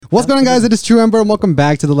What's going on, guys? It is True Ember, and welcome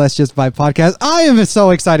back to the Let's Just Vibe podcast. I am so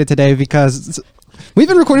excited today because we've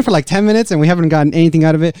been recording for like 10 minutes and we haven't gotten anything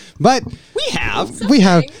out of it. But we have.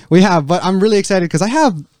 But I'm really excited because I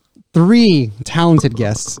have 3 talented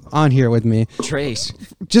guests on here with me. Trace.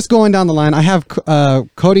 Just going down the line, I have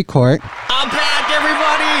Cody Court. I'm back,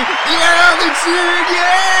 everybody. Yeah, that's it.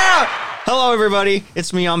 Yeah. Hello, everybody.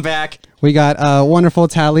 It's me. I'm back. We got wonderful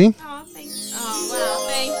Tally. Oh, thanks. Oh, wow.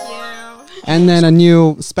 Thank you. And then a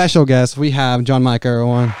new special guest. We have John Mike,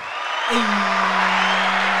 everyone.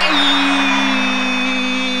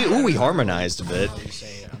 Ooh, we harmonized a bit.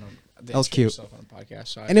 That was cute.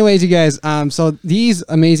 Anyways, you guys, so these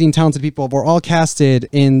amazing, talented people were all casted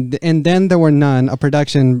in, and then there were none, a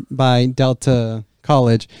production by Delta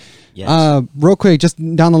College. Yes. Real quick, just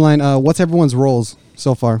down the line, what's everyone's roles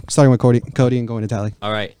so far? Starting with Cody and going to Tally.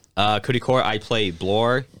 All right. Cody Core, I play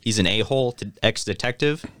Blore. He's an a-hole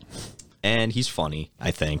ex-detective, and he's funny,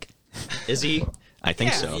 I think. Is he? I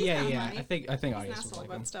think so. Yeah. I think audience will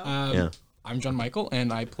like him. Yeah. I'm John Michael,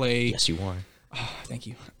 and I play... Yes, you are. Oh, thank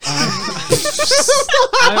you. I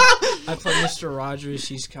play Mr. Rogers.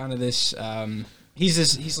 He's kind of this... he's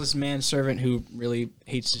this manservant who really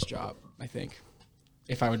hates his job, I think.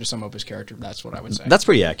 If I were to sum up his character, that's what I would say. That's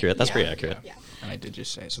pretty accurate. That's pretty accurate. Yeah. And I did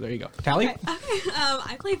just say it, so there you go. Tally? Okay.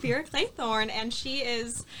 I play Vera Claythorne, and she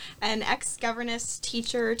is an ex-governess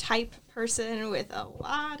teacher type person with a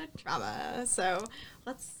lot of trauma. So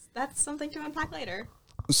that's something to unpack later.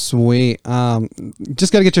 Sweet.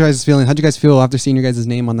 Just gotta get your guys' feeling. How'd you guys feel after seeing your guys'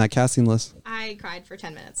 name on that casting list? I cried for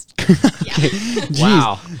 10 minutes. Jeez.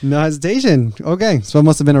 Wow. No hesitation. Okay, so it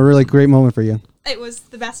must have been a really great moment for you. It was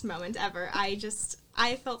the best moment ever.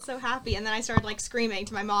 I felt so happy, and then I started like screaming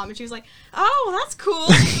to my mom, and she was like, "Oh, that's cool,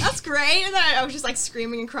 that's great." And then I was just like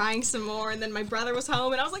screaming and crying some more, and then my brother was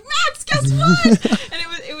home, and I was like, "Max, guess what?" And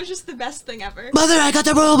it was just the best thing ever. Mother, I got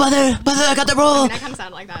the role. Mother, I got the role. I mean, I kind of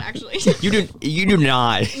sound like that actually. You do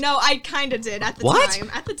not. No, I kind of did at the What? time.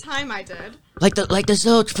 At the time, I did. Like this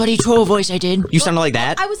little funny troll voice I did. You sounded like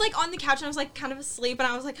that. I was like on the couch and I was like kind of asleep, and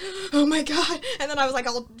I was like, "Oh my god!" And then I was like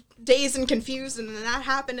all dazed and confused, and then that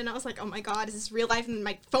happened, and I was like, "Oh my god, is this real life?" And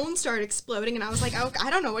my phone started exploding, and I was like, "Oh,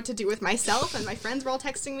 I don't know what to do with myself." And my friends were all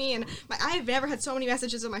texting me, and I have never had so many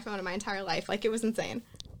messages on my phone in my entire life. Like, it was insane.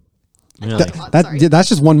 Really? That's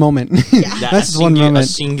just one moment. Yeah. That's just one moment. A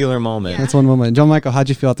singular moment. That's one moment. John Michael, how'd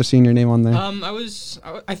you feel after seeing your name on there?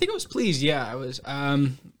 I think I was pleased. Yeah, I was.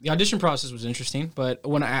 The audition process was interesting, but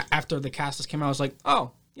when after the cast list came out, I was like,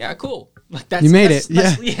 "Oh, yeah, cool." Like that's You made that's, it.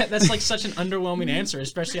 That's, Yeah. That's like such an underwhelming answer,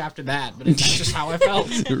 especially after that. But that's just how I felt.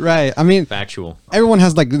 Right. I mean, Factual. everyone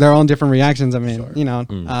has like their own different reactions. I mean, you know,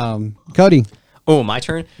 Cody. Oh, my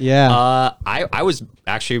turn? Yeah. I was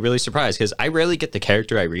actually really surprised because I rarely get the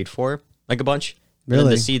character I read for like a bunch. And Really?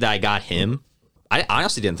 then to see that I got him, I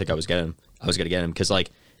honestly didn't think I was gonna get him because like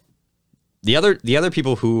the other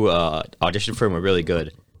people who auditioned for him were really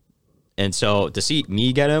good, and so to see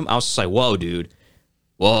me get him, I was just like, whoa, dude,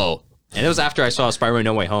 whoa. And it was after I saw Spider-Man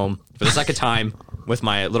No Way Home for the second time with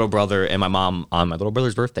my little brother and my mom on my little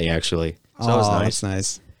brother's birthday actually. So that was nice. That's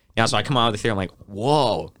nice. Yeah, so I come out of the theater, I'm like,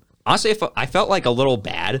 whoa. Honestly, I felt like a little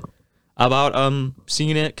bad about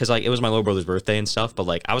seeing it because like it was my little brother's birthday and stuff, but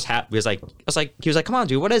like I was happy because he was like, come on,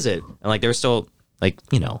 dude, what is it? And like they were still like,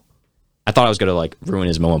 you know, I thought I was gonna like ruin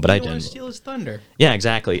his moment, but I didn't. Steal his thunder. Yeah,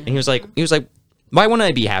 exactly. And he was like, why wouldn't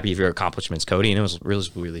I be happy for your accomplishments, Cody? And it was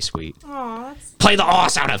really sweet. Aw, that's... Play the aw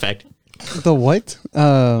sound effect. The what?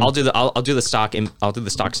 I'll do the stock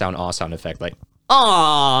sound aw sound effect like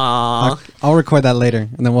aw. I'll record that later,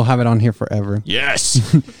 and then we'll have it on here forever. Yes.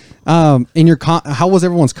 In your how was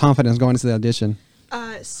everyone's confidence going into the audition?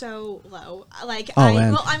 So low. Like, Oh,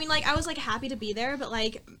 man. I mean, like, I was like happy to be there, but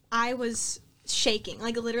like I was shaking,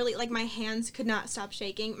 like literally, like my hands could not stop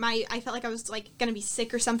shaking. I felt like I was like gonna be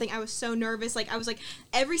sick or something. I was so nervous. Like I was like,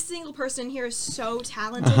 every single person here is so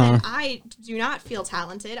talented, and I do not feel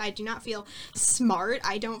talented. I do not feel smart.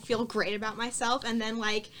 I don't feel great about myself. And then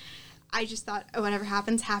like, I just thought, oh, whatever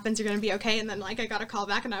happens, you're gonna be okay. And then like I got a call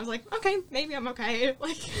back, and I was like, okay, maybe I'm okay.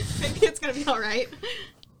 Like maybe it's gonna be all right.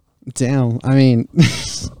 Damn. I mean,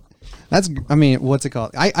 what's it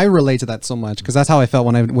called? I relate to that so much because that's how I felt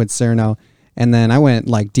when I went Cyrano. And then I went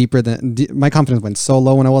like deeper my confidence went so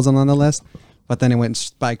low when I wasn't on the list, but then it went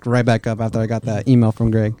spiked right back up after I got that email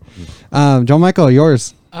from Greg. John Michael,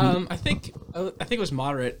 yours. I think it was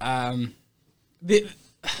moderate. At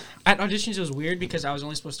auditions, it was weird because I was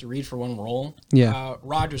only supposed to read for one role. Yeah.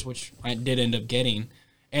 Rogers, which I did end up getting.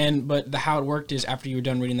 But how it worked is after you were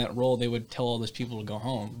done reading that role, they would tell all those people to go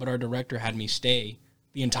home. But our director had me stay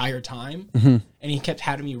the entire time, Mm-hmm. and he kept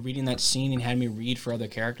having me reading that scene and had me read for other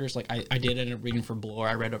characters. Like I did end up reading for Blore.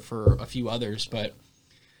 I read it for a few others, but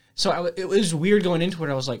it was weird going into it.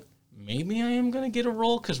 I was like, maybe I am gonna get a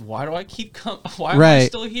role because why do I keep why am I Right.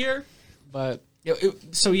 still here? But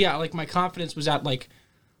so yeah, like my confidence was at like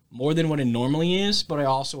more than what it normally is, but I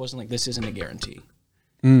also wasn't like, this isn't a guarantee.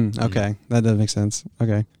 Okay, that does make sense.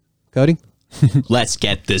 Okay, Cody. Let's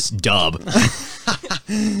get this dub.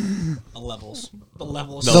 The levels. The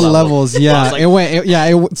level. levels, yeah, I was like- it went. It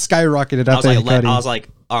skyrocketed I was after like, Cody. I was like,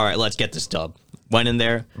 all right, let's get this dub. Went in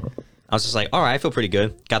there. I was just like, all right, I feel pretty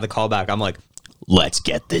good. Got the call back. I'm like, let's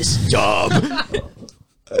get this dub.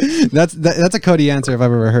 that's a Cody answer if I've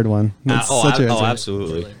ever heard one. That's such an answer.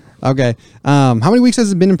 Absolutely. Okay, how many weeks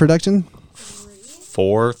has it been in production?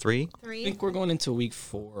 4, 3. I 3. think we're going into week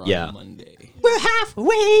 4 on Yeah. Monday. We're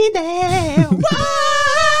halfway there.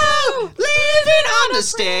 Whoa! Living on the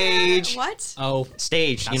stage. What? Oh,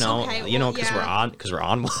 Stage, you know, okay, because well, we're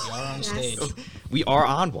on one. we are on Yes. stage. We are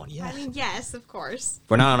on one. Yeah. I mean, yes, of course.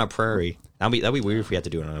 We're not on a prairie. That'd be weird if we had to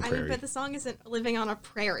do it on a I mean, prairie. but the song isn't living on a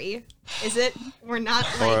prairie, is it? We're not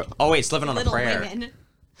Or like oh wait, it's living on a Little prayer. Women.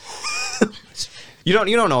 You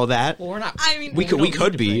don't know that. Well, we're not. I mean, We don't could need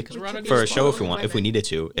to be pray 'cause we're on a for a good show spot. if we needed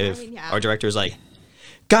to. If mean, yeah. our director was like,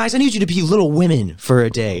 guys, I need you to be Little Women for a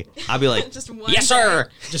day. I'd be like, Just one yes, sir.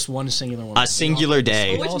 Just one singular one. A singular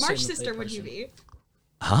day. Which all March say the sister third would you person. be?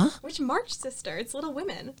 Huh? Which March sister? It's Little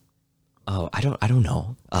Women. Oh, I don't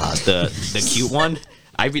know. The cute one.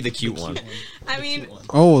 I'd be the cute one. I mean,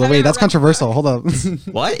 Oh, I've wait, never that's read controversial. Hold up,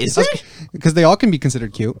 What is it? because they all can be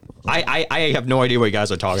considered cute. I have no idea what you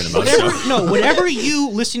guys are talking about. So. Whatever you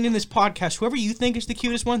listening to this podcast, whoever you think is the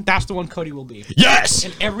cutest one, that's the one Cody will be. Yes.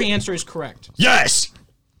 And every answer is correct. Yes.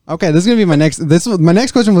 Okay, this is gonna be my next. My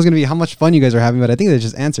next question was gonna be how much fun you guys are having, but I think they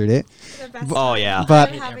just answered it. the best Oh time. yeah. But-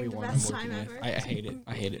 I'm having the Everyone best I'm time working with. ever. I hate it.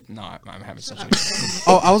 I hate it. No, I'm having such a good time.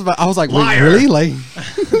 Oh, I was like, wait, Liar. really? Like,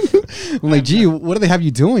 I'm like, gee, what do they have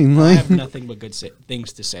you doing? I Like, have nothing but good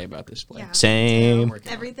things to say about this play. Yeah. Same.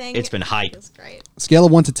 Everything. It's been hype. Feels great. scale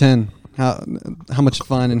of 1 to 10, how much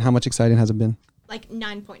fun and how much exciting has it been? Like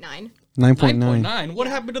 9.9. 9.9. 9.9. What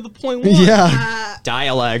happened to the 0.1? Yeah.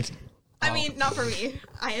 Dialect. I mean, not for me.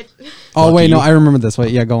 I had Oh wait, Lucky no, you. I remember this.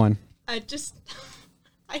 Wait, yeah, go on. just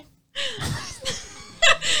I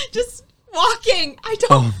just walking. I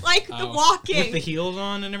don't like the walking. With the heels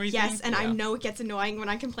on and everything? Yes, and I Yeah. know it gets annoying when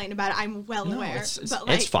I complain about it. I'm well No, aware. it's- but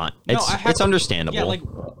It's fine. No, It's I have- it's understandable. Yeah, like,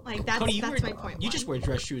 like that's Cody, that's my point. You just wear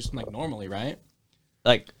dress shoes like normally, right?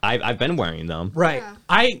 Like I've been wearing them. Right.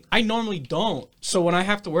 Yeah. I normally don't. So when I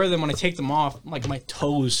have to wear them, when I take them off, like my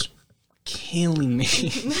toes killing me.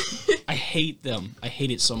 I hate them. I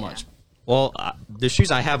hate it so much. Well, the shoes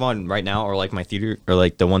I have on right now are like my theater, or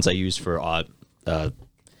like the ones I use for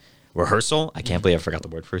rehearsal. I can't believe I forgot the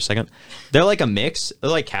word for a second. They're like a mix. They're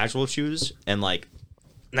like casual shoes and like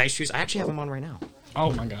nice shoes. I actually have them on right now.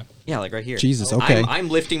 Oh my god. Yeah, like right here. Jesus, okay. I'm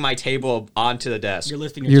lifting my table onto the desk. You're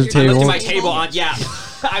lifting Your your I'm table. lifting my table on. Yeah,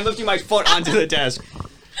 I'm lifting my foot onto the desk.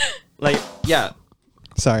 Like, yeah.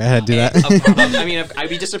 Sorry, I had to do that. I mean, I'd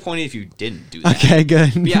be disappointed if you didn't do that. Okay,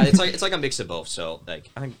 good. But yeah, it's like a mix of both. So like,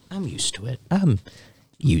 I'm used to it. I'm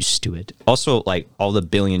used to it. Also, like all the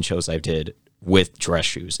billion shows I've did with dress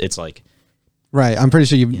shoes, it's like, Right, I'm pretty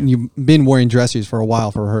sure you've been wearing dress shoes for a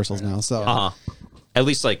while for rehearsals now. So at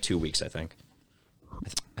least like 2 weeks, I think.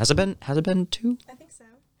 Has it been 2? I think so.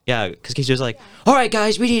 Yeah, because he's just like, all right,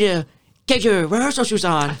 guys, we need to get your rehearsal shoes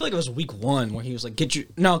I on. feel like it was week 1 where he was like, "Get your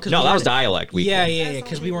because No, that was dialect week. Yeah, one. yeah, That's yeah.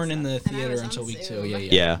 Because only we weren't in the week 7, and I theater was until on week 2. Zoom.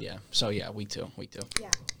 Yeah. So yeah, week 2. Yeah.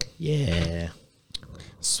 Yeah.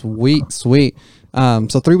 sweet.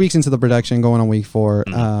 So 3 weeks into the production, going on week 4.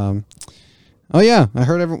 Oh yeah, I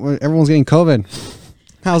heard everyone's getting COVID.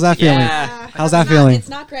 How's that feeling? Yeah. How's that feeling? It's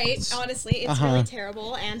not great, honestly. It's really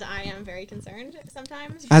terrible, and I am very concerned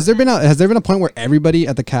sometimes. Has there been a point where everybody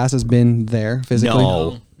at the cast has been there physically?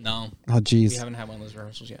 No. No. Oh We jeez. haven't had one of those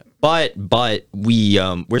rehearsals yet. But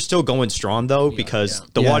we're still going strong though, because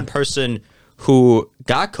the Yeah. one person who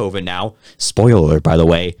got COVID now, spoiler alert by the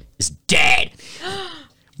way, is dead.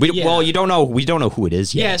 Yeah. Well, we don't know who it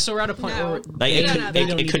is yet. Yeah, so we're at a point No. where Like We don't know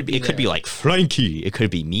that. it could be like Frankie. It could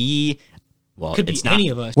be me. Well, could be it's not. any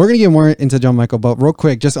of us. We're gonna get more into John Michael, but real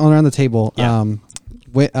quick, just on around the table. Yeah.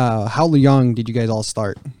 How young did you guys all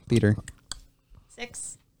start theater?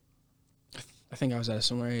 6. I think I was at a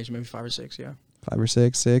similar age, maybe 5 or 6. Yeah. 5 or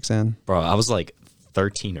 6, and Bro, I was like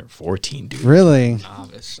 13 or 14, dude. really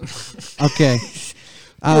Novice. okay.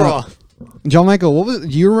 Bro. John Michael, do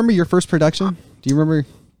you remember your first production? Do you remember?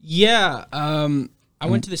 Yeah, I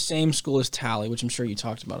went to the same school as Tally, which I'm sure you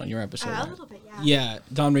talked about on your episode. A right? little bit, yeah. Yeah,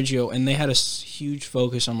 Don Riggio, and they had a huge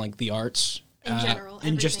focus on like the arts In general,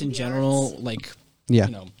 and just in everything, the general, arts. like Yeah.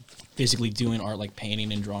 you know, physically doing art, like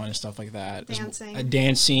painting and drawing and stuff like that. Dancing.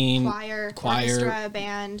 Dancing, Choir, orchestra,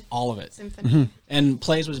 band, all of it. symphony. And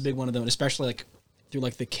plays was a big one of them, especially like through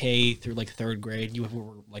like the K through like third grade, you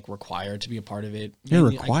were like required to be a part of it. You're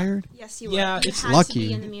Mainly, required. Yes, you were. Yeah, you it's had to lucky.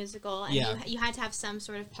 be in the musical, and Yeah. you had to have some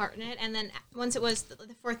sort of part in it. And then once it was the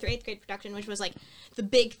 4th through 8th grade production, which was like the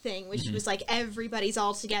big thing, which was like everybody's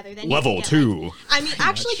all together. Then you Level could get, 2. Like, I mean,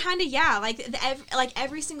 actually, kind of, yeah. Like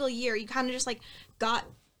every single year, you kind of just like got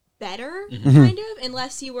better, kind of,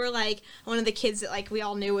 unless you were like one of the kids that like we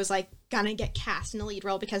all knew was like gonna get cast in a lead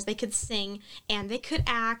role because they could sing and they could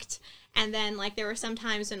act. And then like there were some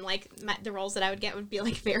times when like the roles that I would get would be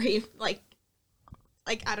like very like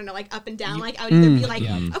I don't know, like up and down. Like I would either be like,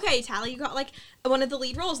 okay, Tally, you got like one of the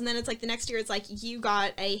lead roles, and then it's like the next year it's like you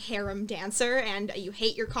got a harem dancer and you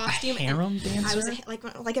hate your costume. harem and dancer? I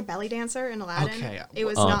was like a belly dancer in Aladdin. Okay, It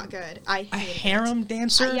was not good. I a hated harem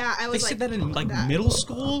dancer. Yeah, I was they said like, that in like that. middle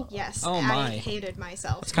school. Yes. Oh I my. hated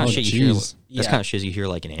myself. That's kind of Oh, shit you hear. jeez. That's Yeah. kind of shit you hear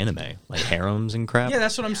like in anime, like harems and crap. Yeah,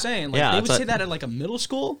 that's what I'm saying. Like, Yeah, they it's would say like- that at like a middle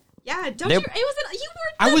school. Yeah, don't They- you? It was you were.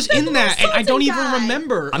 I was in that, and I don't even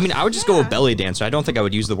remember. I mean, I would just go with Yeah. belly dancer. I don't think I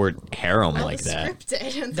would use the word harem Well, like the that. script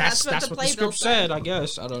did, and that's what what the playbill script said. I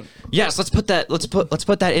guess I don't. Yes, let's put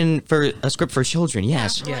that in for a script for children.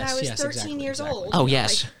 Yes. When I was Yes, 13 exactly, years exactly. old. Oh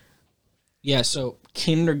yes. Like, Yeah, so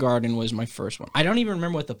kindergarten was my first one. I don't even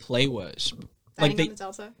remember what the play was. Dining Like on the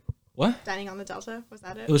Delta. what? Dining on the Delta. Was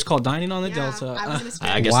that it? It was called Dining on the Yeah, Delta. I was in a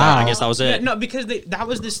spirit. I guess Wow. I guess that was Yeah, it. no, because they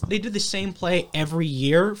did the same play every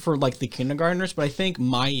year for like the kindergartners, but I think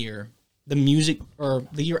my year, the music or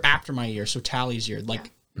the year after my year, so Tally's year,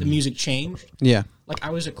 like the music changed. Yeah. Like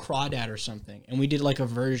I was a crawdad or something, and we did like a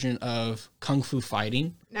version of Kung Fu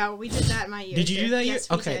Fighting. No, we did that my year. Did you do too. that year? Yes,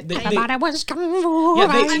 we Okay, did. they- I- they- I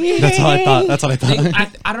Yeah, mean, That's what I thought. That's what I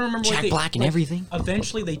thought. I don't remember what Jack they Black and like, everything.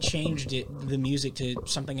 Eventually, they changed the music to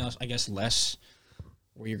something else. I guess less,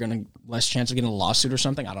 where you're gonna less chance of getting a lawsuit or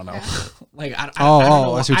something. I don't know. Like I don't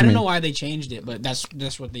know. I see what I you don't mean. know why they changed it, but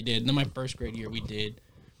that's what they did. And then my first grade year, we did.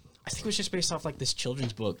 I think it was just based off like this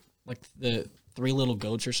children's book, like the Three Little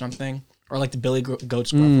Goats or something, or like the Billy Goat's Gruff. Or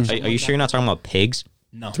Are, something are you like sure you're not talking about pigs?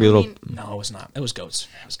 No. Three little. mean, No, it was not. It was goats.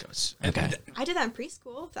 It was goats. Okay. I did that in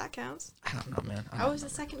preschool, if that counts. I don't know, man. I was the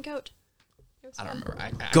second goat. It was I don't fun.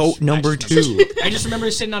 remember. Goat number just remember- 2. I just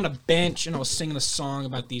remember sitting on a bench and I was singing a song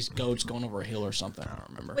about these goats going over a hill or something. I don't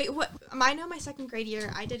remember. Wait, what? I know my second grade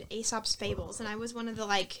year, I did Aesop's Fables, and I was one of the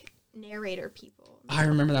like narrator people. I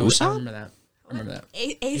remember that. Usopp? I remember that. I remember that.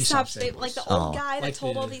 Aesop's Aesop's Fables, like the Fables. old guy that Like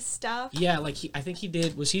told the- all these stuff. Yeah, like I think he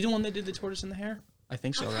did. Was he the one that did the tortoise and the hare? I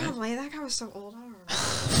think so, right? Probably. That guy was so old. I don't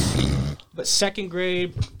remember. But second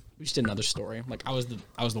grade, we just did another story. Like I was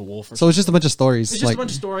the wolf. Or So it's just a bunch of stories. it's just like, a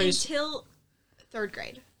bunch of stories. Until third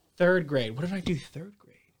grade. Third grade. What did I do? Third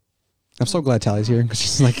grade. I'm so glad Tally's here because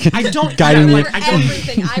she's like I don't guiding I me. remember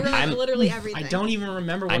everything. I remember literally everything. I don't even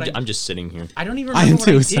remember what I'm just sitting here. I don't even I remember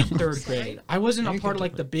am what too, I did so- third grade. I wasn't a part of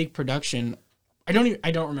like the big production. I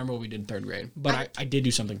don't remember what we did in third grade, but I did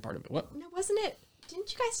do something part of it. What? No, wasn't it?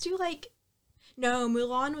 Didn't you guys do like? No,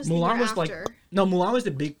 Mulan was Mulan the year was after. Mulan was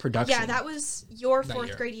the big production. Yeah, that was your That fourth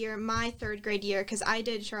year. grade year, my third grade year, because I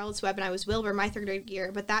did Charlotte's Web and I was Wilbur my third grade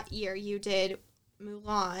year. But that year you did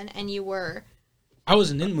Mulan and you were. I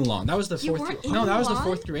wasn't in Mulan. That was the You fourth. weren't in No, that was the Mulan?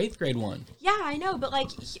 4th through 8th grade one. Yeah, I know, but like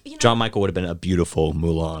you know, John Michael would have been a beautiful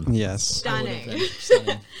Mulan. Yes. stunning.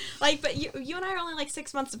 Stunning. Like, but you and I are only like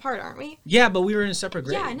 6 months apart, aren't we? Yeah, but we were in a separate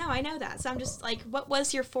grade. Yeah, I know, I know that. So I'm just like, what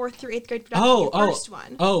was your 4th through 8th grade production? Your first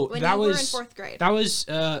one. When that you was were in 4th grade. That was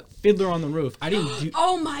Fiddler on the Roof. I didn't do.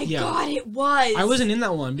 Oh my Yeah. god, it was. I wasn't in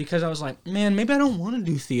that one because I was like, man, maybe I don't want to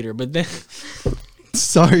do theater. But then,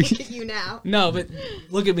 Sorry. Look at you now. no, but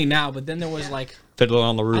look at me now. But then there was like, Fiddler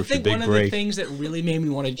on the I Roof, the think big one of the break. things that really made me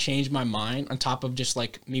want to change my mind, on top of just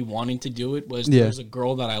like me wanting to do it, was Yeah. there was a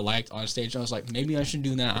girl that I liked on stage. And I was like, maybe I should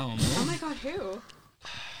do that. I don't know. Oh my god, who?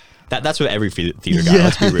 That's what every theater guy. Yeah.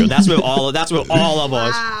 Let's be real. That's what all of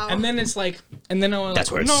us. Wow. And then it's like, and then I was That's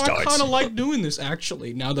like, where it no, starts. I kind of like doing this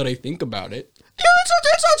actually. Now that I think about it, Yeah,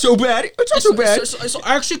 it's not so bad. It's not so bad. So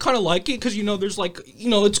I actually kind of like it because there's like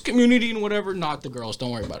it's community and whatever. Not the girls. Don't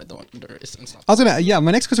worry about it. Don't. It's not. I was gonna. Yeah,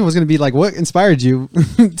 my next question was gonna be like, what inspired you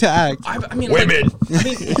to act? I mean, Women. I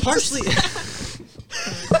mean, partially.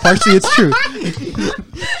 Partially, it's true.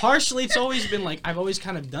 Partially, it's always been like I've always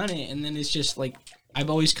kind of done it, and then it's just like I've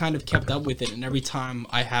always kind of kept up with it. And every time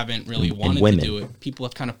I haven't really wanted to women. do it, people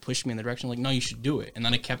have kind of pushed me in the direction like, no, you should do it. And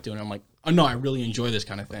then I kept doing it. I'm like, oh no, I really enjoy this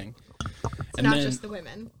kind of thing. It's not just the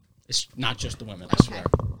women. It's not just the women. I swear.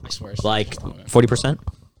 I swear. It's Like not just the women.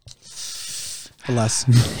 40%. Less.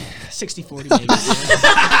 60-40 maybe.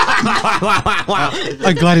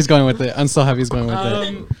 I'm glad he's going with it. I'm so happy he's going with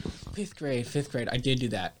it. Fifth grade. I did do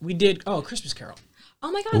that. We did. Oh, Christmas Carol.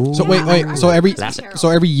 Oh my god. So yeah, wait. I So love every Christmas Carol. so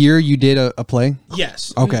every year you did a play.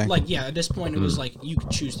 Yes. Okay. Like at this point it was like you could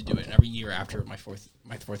choose to do it. And every year after my fourth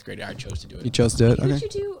grade, I chose to do it. You chose to do it. Who Okay.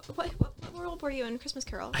 did you do? What role were you in Christmas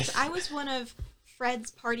Carol? 'Cause I was one of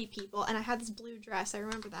Fred's party people, and I had this blue dress. I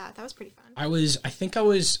remember that. That was pretty fun. I think I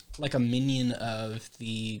was like a minion of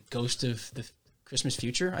the Ghost of the Christmas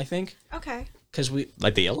Future. I think Okay. because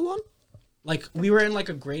Like the yellow one? we were in like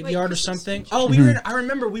a graveyard or Christmas something. Future. Oh, we were. I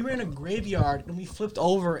remember we were in a graveyard and we flipped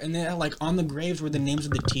over and then like on the graves were the names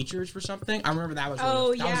of the teachers for something. I remember that was really, Oh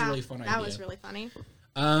that yeah. was a really fun idea. That was really funny.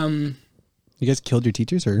 You guys killed your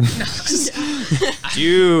teachers, or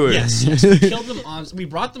Dude. Yes, we killed them we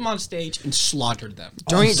brought them on stage and slaughtered them.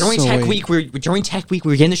 During so tech wait. week, we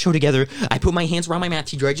were getting the show together. I put my hands around my math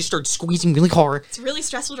teacher. I just started squeezing really hard. It's really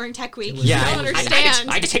stressful during tech week. was- You Yeah, don't I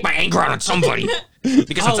understand. had to take my anger out on somebody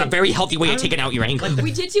because that's a very healthy way of taking out your anger.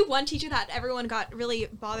 We did do one teacher that everyone got really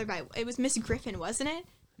bothered by. It was Miss Griffin, wasn't it?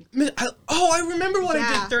 I remember what I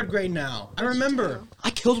Yeah. did third grade now. I remember.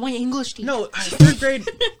 I killed my English teacher. No,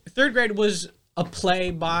 third grade was a play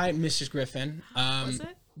by Mrs. Griffin. Was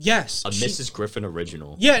it? Yes. A Mrs. Griffin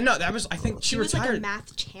original. Yeah, no, that was I think She she was like a retired.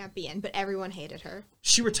 math champion, but everyone hated her.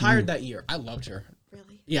 She retired that year. I loved her.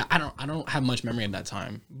 Really? Yeah, I don't have much memory of that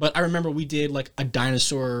time. But I remember we did like a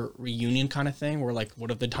dinosaur reunion kind of thing where like what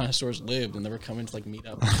if the dinosaurs lived and they were coming to like meet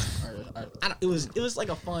up. It was like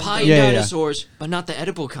a fun Pie thing. Yeah, yeah. dinosaurs, but not the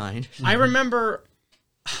edible kind. I remember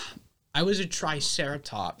I was a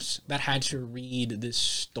triceratops that had to read this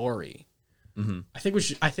story. I think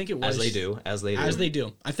it was As they do. As they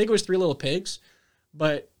do. I think it was Three Little Pigs,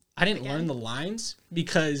 but I didn't learn the lines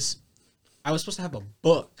because I was supposed to have a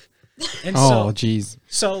book. And oh, jeez.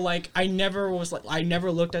 so like I never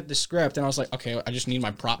looked at the script and I was like, okay, I just need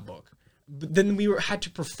my prop book. But then had to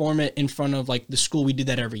perform it in front of like the school. We did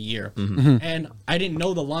that every year. And I didn't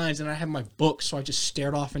know the lines and I had my book, so I just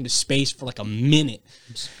stared off into space for like a minute.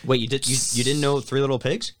 Wait, you didn't know Three Little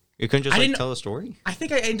Pigs? You couldn't just like tell a story? I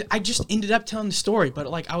think I just ended up telling the story, but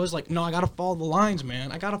like I was like, no, I gotta follow the lines,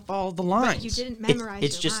 man. I gotta follow the lines. You didn't memorize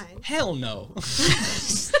it's your just- lines. Hell no.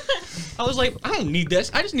 I was like, I don't need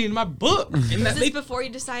this. I just needed my book. And Was that this they before you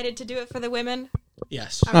decided to do it for the women?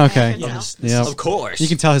 yes. I Okay. can tell. Yes. Yeah. Of course. You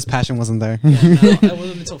can tell his passion wasn't there. No, it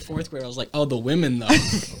wasn't until fourth grade. I was like, oh, the women though.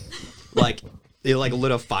 like it like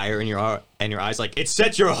lit a fire in your eyes like it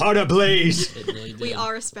set your heart ablaze. It really did. We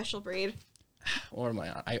are a special breed. Or am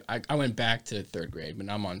I? I went back to third grade, but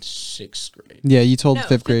now I'm on sixth grade. Yeah, you told No,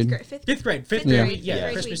 fifth grade. Fifth grade. Fifth Yeah. grade. Yeah,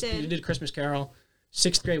 Fifth grade Christmas. We did Christmas Carol.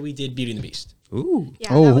 Sixth grade, we did Beauty and the Beast. Ooh. Yeah,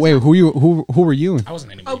 that Oh was wait, not- who were you? I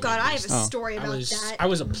wasn't anybody. Oh god, I have a story I about was that. I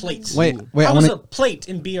was a plate. Wait, I I was want a plate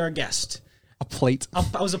and Be Our Guest. a plate.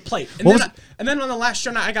 I was a plate, and What then was- and then on the last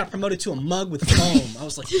show night, I got promoted to a mug with foam. I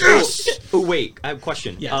was like, yes. Oh wait, I have a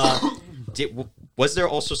question. Yes. Was there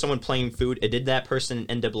also someone playing food? Did that person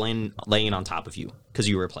end up laying on top of you because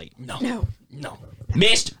you were a plate? No. No.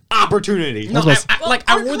 Missed opportunity. No, was- Our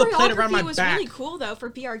I wore the plate around my choreography was back. really cool though for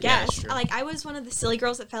Be Our Yeah, Guest. sure. Like I was one of the silly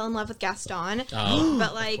girls that fell in love with Gaston, Oh,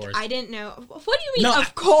 but like course. I didn't know. What do you mean? No,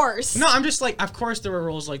 of course. No, I'm just like, of course there were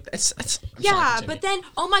rules like that's. I'm Yeah, sorry, continue. but then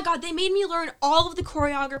oh my god, they made me learn all of the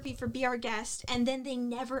choreography for Be Our Guest, and then they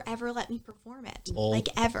never ever let me perform it. Lol. Like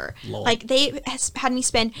ever. Lol. Like they had me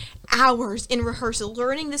spend hours in rehearsal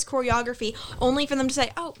learning this choreography, only for them to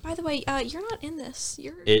say, "Oh, by the way, you're not in this.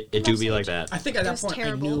 You're." It do message." be like that. I think at that was point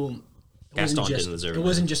terrible. I knew. Gaston didn't deserve It it.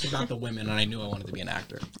 wasn't just about the women, and I knew I wanted to be an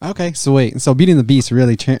actor. Okay, so wait, so Beauty and the Beast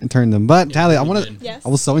really turned them. But Tally, I it want did. to. Yes. I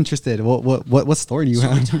was so interested. What story do you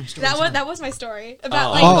have? That was my story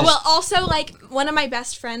about like Oh. well also like one of my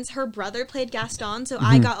best friends, her brother played Gaston, so Mm-hmm.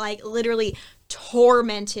 I got like literally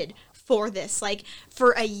tormented for this like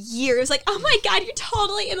for a year. It was like, oh my god, you're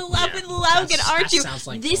totally in love Yeah, with Logan, that aren't you? sounds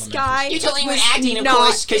like This elementary guy school. You totally was weren't acting, of not-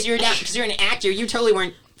 course, because you're an actor. You totally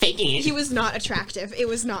weren't faking it. He was not attractive. It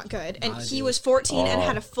was not good, and Nah, he dude. was 14 and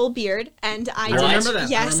had a full beard. And I did. remember that. I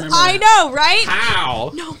Yes, remember I that. know, right?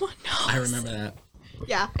 How? No one knows. I remember that.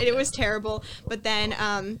 Yeah, and it was terrible. But then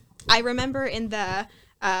I remember in the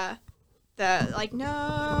like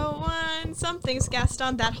no one something's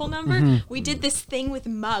Gaston, that whole number. We did this thing with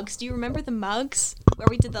mugs. Do you remember the mugs? where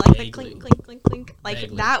we did the like the Vaguely. clink clink clink clink. Like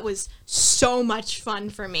Vaguely. that was so much fun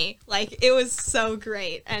for me. Like it was so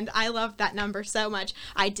great, and I loved that number so much.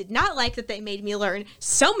 I did not like that they made me learn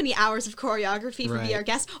so many hours of choreography for Right. Be Our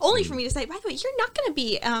Guest, only for me to say, by the way, you're not going to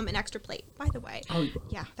be an extra plate. By the way, Oh,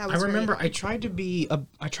 yeah, that I was. remember Really I tried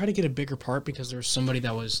to get a bigger part because there was somebody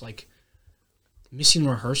that was like missing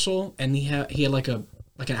rehearsal, and he had like an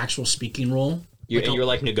actual speaking role. You're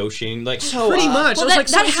like negotiating, like so. Pretty much. Well, I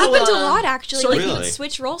was that, like, that so, happens a lot actually. so Like you Really? would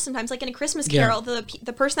switch roles sometimes. Like in A Christmas Yeah. Carol,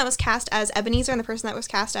 the person that was cast as Ebenezer and the person that was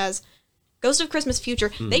cast as Ghost of Christmas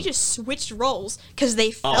Future, they just switched roles because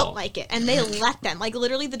they felt Oh. like it, and they let them. Like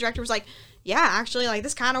literally, the director was like, "Yeah, actually, like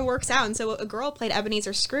this kind of works out." And so a girl played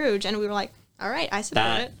Ebenezer Scrooge, and we were like, "All right, I support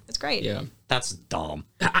That- it. It's great." Yeah. That's dumb.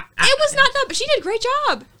 It was not that, but she did a great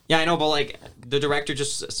job. Yeah, I know, but like the director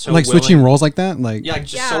just so like switching willing- roles like that, like Yeah, like,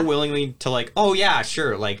 just Yeah. so willingly to like, oh yeah,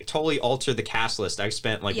 sure, like totally alter the cast list. I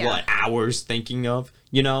spent like Yeah. what hours thinking of,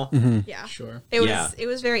 you know? Yeah, Sure. It was Yeah. it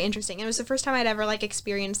was very interesting. It was the first time I'd ever like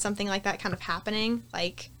experienced something like that kind of happening,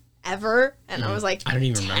 like ever. And I was like, I don't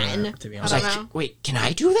even 10. remember that, to be I honest. don't Like, know. wait, can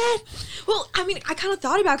I do that? Well, I mean, I kind of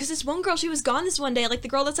thought about because this one girl, she was gone this one day, like the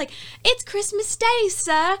girl that's like, "It's Christmas Day,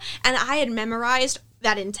 sir," and I had memorized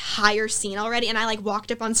that entire scene already, and I like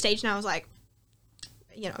walked up on stage and I was like,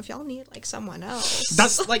 you know, if y'all need like someone else,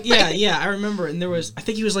 That's like yeah, I remember. And there was, I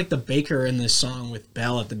think he was like the baker in this song with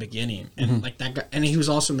Belle at the beginning, and like that guy, and he was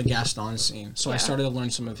also in the Gaston scene. So I Yeah. started to learn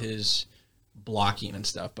some of his blocking and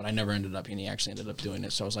stuff, but I never ended up, and he actually ended up doing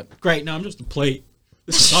it. So I was like, great, now I'm just a plate.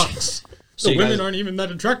 This sucks. So The you women guys- aren't even that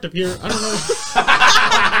attractive here. I don't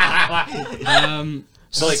know.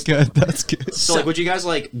 So that's like, good. That's good. so like, would you guys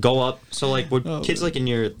like go up? So like, would kids like in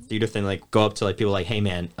your theater thing like go up to like people like, hey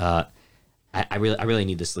man, I really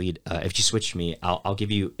need this lead. If you switch me, I'll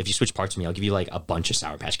give you. If you switch parts of me, I'll give you like a bunch of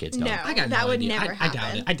Sour Patch Kids. no, I got that no would idea. never I doubt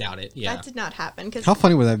happen. it. I doubt it. Yeah. That did not happen because How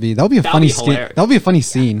funny would that be? That would be a That'd funny be scene. hilarious. That would be a funny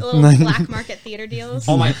scene. little black market theater deals.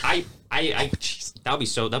 Oh my, that'd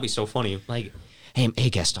be so funny. Like, hey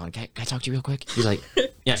Gaston, can I talk to you real quick? He's like,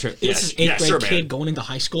 yeah, sure. Yeah, This is yeah, eighth grade sure, kid man. going into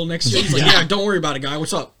high school next year. He's like, yeah, don't worry about it, guy.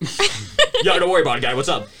 What's up? Yeah, don't worry about it, guy. What's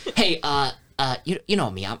up? Hey, you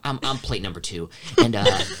know me. I'm plate number 2, and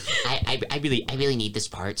I really need this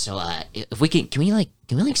part. So if we can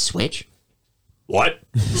we switch? What?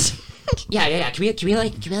 Yeah. Can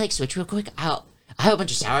we switch real quick? I have a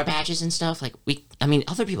bunch of Sour Patches and stuff. Like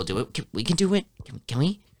other people do it. We can do it. Can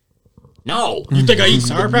we? No, You think I eat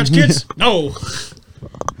Sour Patch Kids? No.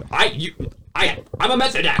 I'm a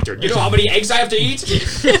method actor. You know how many eggs I have to eat?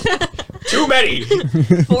 Too many.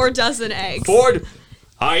 4 dozen eggs Ford,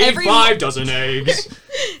 I eat Every 5 dozen eggs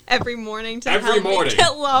every morning to Every help me morning.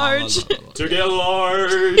 get large. to get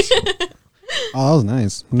large. Oh, that was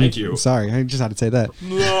nice. Thank you. Sorry, I just had to say that.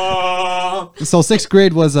 Ah. So 6th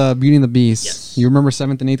grade was Beauty and the Beast. Yes. You remember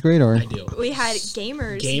 7th and 8th grade, or? I do. We had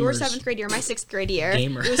gamers. You were Gamers. 7th grade year, my 6th grade year.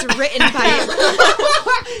 Gamer. It was written by.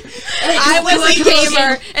 I was a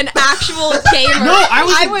gamer, an actual gamer.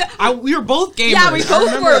 No, we were both gamers. Yeah, we I both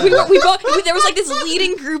remember were. that. We both. There was like this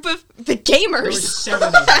leading group of the There were gamers. 7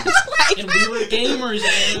 of us. Like- And we were gamers,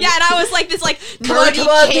 man. yeah, and I was like this like Come on, nerdy come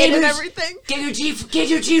on, kid and gamers. everything. Get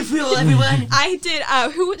your G fuel, everyone. I did.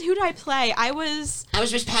 Who did I play? I was. I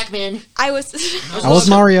was Miss Pac-Man. I was. I was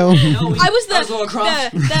Mario. I was That was Lara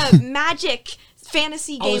Croft. the magic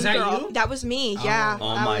fantasy game was that girl. you? That was me. Yeah,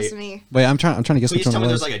 Oh that my- was me. Wait, I'm trying to guess Please which tell one me it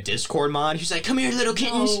there's was. like a Discord mod. He's like, Come here, little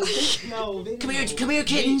kittens. No. Come here,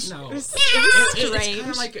 kittens. No. It was It's strange.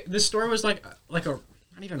 kind of like the story was like a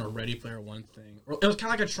not even a Ready Player One thing. It was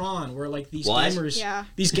kind of like a Tron, where like these What? gamers, Yeah.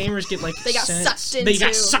 these gamers get like They got sent- sucked They got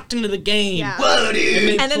into- sucked into the game. Yeah. what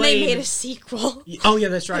is And then they played- made a sequel. Oh yeah,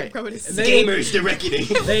 that's right. wrote a They, Gamers the Reckoning.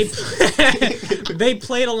 they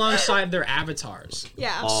played alongside their avatars.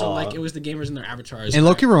 Yeah. So like it was the gamers and their avatars. And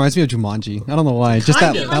Loki reminds me of Jumanji. I don't know why. Just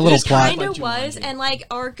that, Kind of. that little It plot. kind of Like was, Jumanji. and like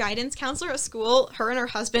our guidance counselor at school, her and her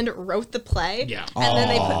husband wrote the play. Yeah. And then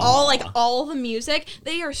they put all the music.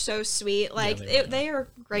 They are so sweet. Like they are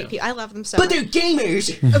great people. I love them so But much. they're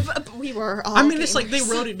gamers. But we were all I mean, it's like they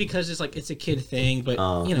gamers. wrote it because it's like it's a kid thing, but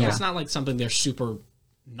you know, Yeah. it's not like something they're super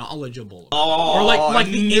knowledgeable about. Oh, or like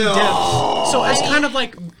the no. in-depth. So it's kind of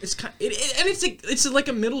like and it's like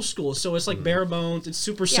a middle school, so it's like bare bones. It's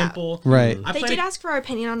super simple. Right. I They played- did ask for our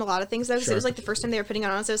opinion on a lot of things though, because Sure. it was like the first time they were putting it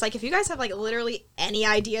on. So it was like, if you guys have like literally any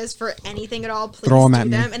ideas for anything at all, please Throw 'em do at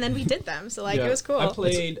me. them. And then we did them. So like Yeah. it was cool. I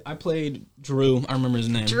played Drew. I remember his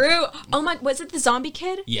name. Drew. Oh my, was it the zombie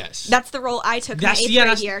kid? Yes. That's the role I took in my 8th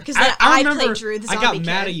grade year because I remember, played Drew the zombie I got kid.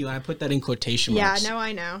 mad at you and I put that in quotation Yeah, marks. no,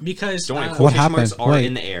 I know. Because Don't worry, What quotation marks happened? are Wait.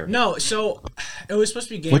 in the air. no, so it was supposed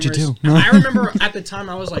to be gamers. What'd you do? And I remember at the time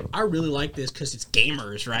I was like, I really like this because it's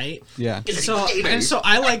gamers, right? Yeah. So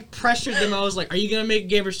I like pressured them. I was like, "Are you gonna make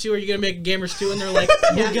Gamers 2? Are you gonna make Gamers 2?" And they're like,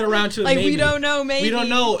 "We'll get around to it. Like, maybe. we don't know, maybe. We don't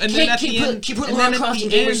know." And then at the end, can you put and Lara then at Croft in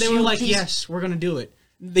the end, Gamers they were 2, like, please? "Yes, we're gonna do it."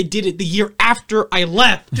 They did it the year after I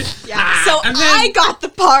left. Yeah. So And then- I got the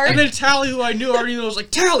part. And then Tally, who I knew already, was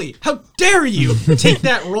like, "Tally, how dare you take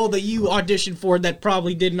that role that you auditioned for that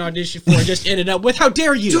probably didn't audition for and just ended up with? How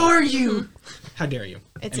dare you? Dare you? How dare you?"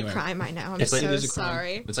 It's Anyway. a crime, I know. I'm It's like- so it is a crime.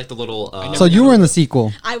 sorry. It's like the little. So you were in the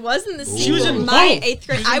sequel. I was in the sequel. She was in my both. 8th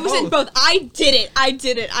grade. She was in I was in both. both. I did it. I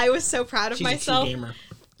did it. I was so proud of She's a true myself. gamer.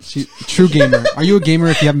 True gamer. Are you a gamer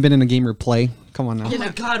if you haven't been in a gamer play? Come on now. Oh my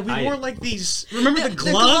god, we I- wore like these. Remember the The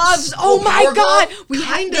gloves? Oh my Power god. glove? We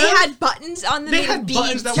had, Kinda. they had buttons on them. They made had of buttons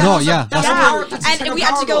beads. that No, were- yeah, that's Yeah. what And we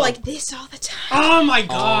had to go like this all the time. Oh my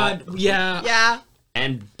god. Yeah. Yeah.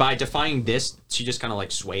 And by defying this, she just kind of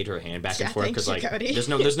like swayed her hand back Yeah, and forth thank because you, like Cody. there's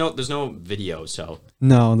no video, so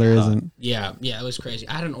No, there isn't. Yeah, it was crazy.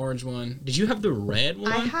 I had an orange one. Did you have the red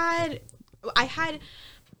one? I had.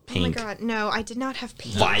 Pink. Oh my god, no, I did not have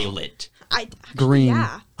pink. violet. I Green.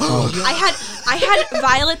 Yeah. Oh. I had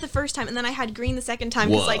violet the first time, and then I had green the second time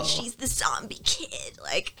because like Whoa. she's the zombie kid,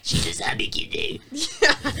 like She's a zombie kid.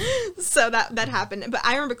 yeah. So that happened. But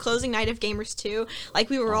I remember closing night of Gamers 2, like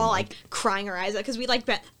we were all like crying our eyes out because we like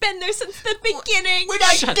been there since the beginning. We're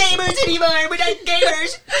not gamers anymore. We're not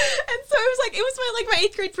gamers. And so it was my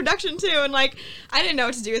 8th grade production too, and like I didn't know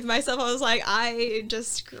what to do with myself. I was like, I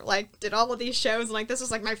just like did all of these shows, and like this was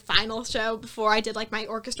like my final show before I did like my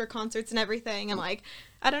orchestra concerts and everything, and like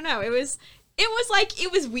I don't know, it was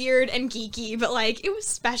weird and geeky, but like it was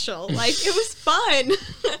special, like it was fun.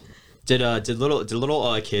 Did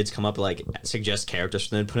little kids come up like suggest characters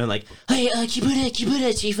for them to put in like Hey, can you put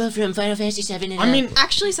a Tifa from Final Fantasy 7 in I mean,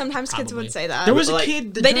 Actually, sometimes kids Probably. would say that. there was a like-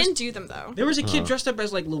 kid. That they dressed- didn't do them though. There was a kid dressed up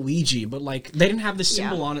as like Luigi, but like they didn't have the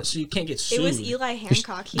symbol Yeah. on it, so you can't get sued. It was Eli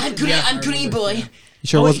Hancock. He I'm did green. that. I'm green boy. You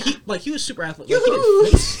sure Oh, was he was super athletic. Like, he did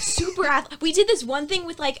flips. Super athlete. We did this one thing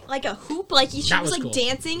with like a hoop, like she That was was like cool.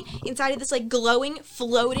 dancing inside of this like glowing,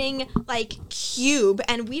 floating like cube,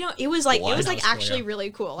 and we don't. It was like What? it was like That was cool, actually yeah. really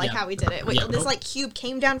cool, like Yeah. how we did it. Like, Yeah. this like cube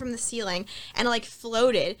came down from the ceiling and like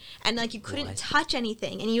floated, and like you couldn't touch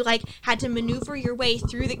anything, and you like had to maneuver your way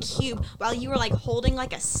through the cube while you were like holding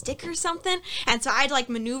like a stick or something. And so I'd like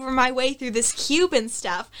maneuver my way through this cube and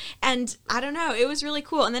stuff, and I don't know, it was really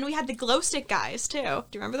cool. And then we had the glow stick guys too. Do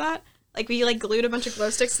you remember that? Like we like glued a bunch of glow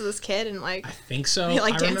sticks to this kid and like I think so. He,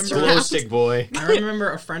 like, I danced remember. around. glow stick boy. I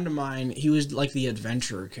remember a friend of mine. He was like the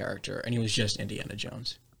adventurer character, and he was just Indiana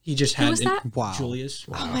Jones. He just had was that? Wow. Julius.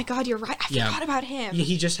 oh my god, you're right. I Yeah. forgot about him. Yeah,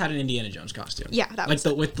 he just had an Indiana Jones costume. Yeah, that like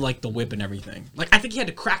was with like the whip and everything. Like I think he had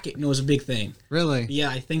to crack it, and it was a big thing. really? Yeah,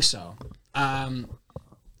 I think so.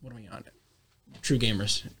 What are we on? True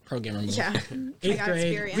gamers, pro gamer. Mode. Yeah. I Eighth got grade.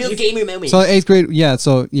 experience. Real gamer moment. So 8th grade, yeah.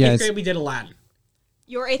 So yeah, Eighth it's grade, we did Aladdin.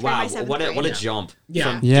 Your 8th grade, Wow, my 7th what a grade. jump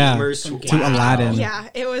Yeah. from Yeah. gamers From to, to Wow. Aladdin. Yeah,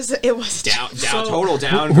 it was down So- total Who,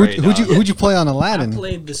 downgrade. who'd you play on I Aladdin?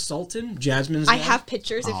 played the Sultan, Jasmine's. I dad. have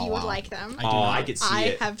pictures if Oh, you would wow. like them. I do Oh, not. I could see I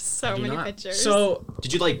it. have so Do many not. pictures. So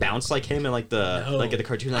Did you like bounce like him and like the no. like at the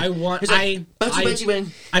cartoon? Like, I want. he's like, Bunchy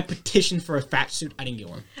bang. I petitioned for a fat suit. I didn't get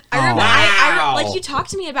one. I remember, Oh. I Wow. like you talked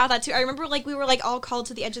to me about that too. I remember like we were like all called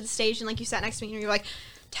to the edge of the stage and like you sat next to me and you were like,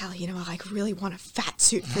 Tally, you know, I like really want a fat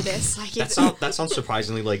suit for this. Like that sounds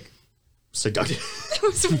surprisingly like seductive. it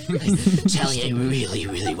was weird. Tally, I really,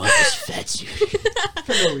 really want this fat suit.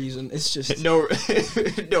 For no reason. It's just. no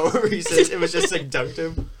reason. It was just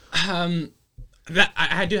seductive. That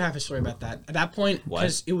I do have a story about that. At that point, What?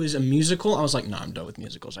 because it was a musical, I was like, "No, I'm done with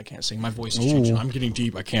musicals. I can't sing. My voice is changing. I'm getting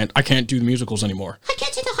deep. I can't do the musicals anymore." I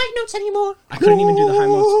can't say the high notes anymore. I couldn't even do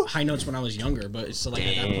the high notes when I was younger. But it's like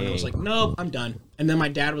at that point, I was like, "Nope, I'm done." And then my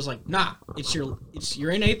dad was like, "Nah,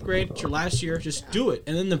 you're in 8th grade. It's your last year. Just do it."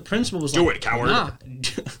 And then the principal was Do like, it, coward.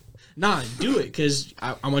 Nah, do it because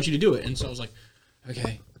I want you to do it." And so I was like,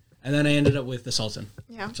 "Okay." And then I ended up with the Sultan.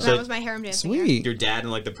 Yeah, So- that was my harem dancing. year. Sweet. Your dad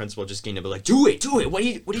and like the principal just came to be like, do it. What are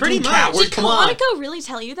you Pretty doing, much. coward? Did Come on. Klonika really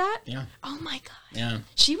tell you that? Yeah, Oh my god. yeah.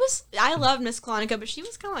 She was. I loved Miss Klonika, but she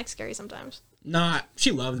was kind of like scary sometimes. Nah,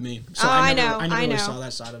 she loved me. So Oh, I never, know, I never I really know. saw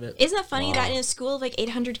that side of it. Isn't it funny that in a school of like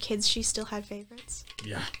 800 kids, she still had favorites?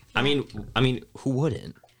 Yeah. I mean, who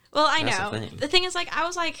wouldn't? Well, I That's know. the thing. The thing is, like, I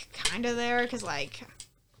was like kind of there because like,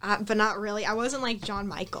 but not really. I wasn't like John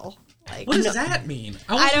Michael. Like, What does that mean?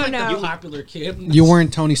 I wasn't, don't like, know. The popular kid. You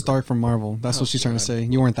weren't Tony Stark from Marvel. That's what she's trying to say.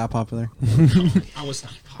 You weren't that popular. I was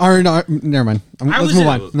not. Or no, never mind. Let's move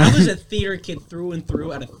on. I was a theater kid through and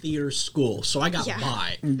through at a theater school, so I got Yeah.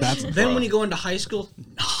 by. That's. Then when you go into high school,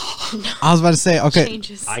 I was about to say. Okay.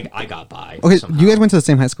 changes. I got by. Okay. somehow. You guys went to the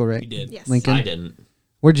same high school, right? you did. Yes. Lincoln. I didn't.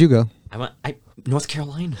 Where'd you go? I North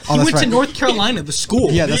Carolina. Oh, You that's went right. to North Carolina, the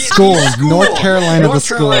school. Yeah, the school, North Carolina, the North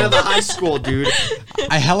school. Carolina, the high school, dude.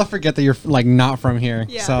 I hella forget that you're like not from here.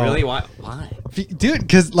 Yeah. So Really? Why? Why? dude,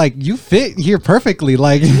 because like you fit here perfectly.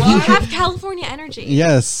 Like, You have California energy.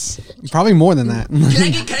 yes, probably more than that.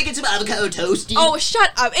 Can I get some avocado toast, dude? Oh, shut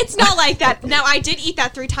up. It's not like that. Now, I did eat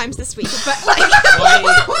that 3 times this week, but like,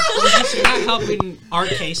 This is not helping our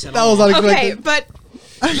case at That all. was unexpected. okay, but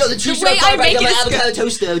Yo, the truth way I make got it my is avocado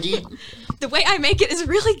toast though, dude. the way I make it is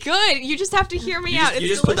really good. You just have to hear me out. You It's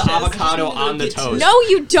just put the delicious. avocado on the toast. No,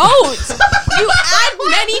 you don't. You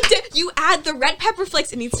add you add the red pepper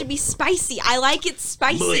flakes. It needs to be spicy. I like it Muy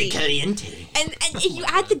spicy. caliente. And you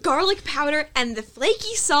add the garlic powder and the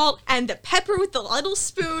flaky salt and the pepper with the little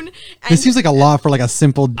spoon. And This seems like a lot for like a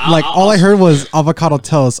simple. Like all I heard was avocado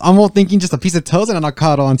toast. I'm all thinking just a piece of toast and an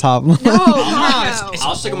avocado on top. no, God, it's- no.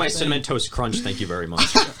 I'll stick with my cinnamon toast crunch. Thank you very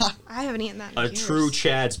much. I haven't eaten that. in A years. true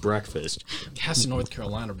Chad's breakfast. That's North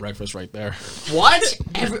Carolina breakfast right there. What?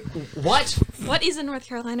 What? What is a North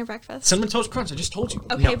Carolina breakfast? Cinnamon toast crunch. I just told you.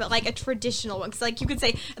 Okay, but like a traditional one, because like you could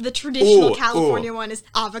say the traditional Ooh, California ooh. one is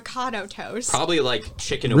avocado toast. Probably like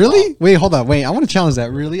chicken. and Really? Wait, hold on. Wait, I want to challenge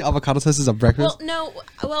that. Really, avocado toast is a breakfast? Well,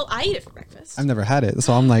 no, well I eat it for breakfast. I've never had it,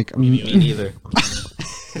 so I'm like, Me neither.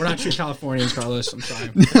 We're not true Californians, Carlos. I'm sorry.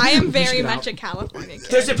 I am very get much out. a California kid.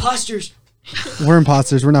 There's imposters. we're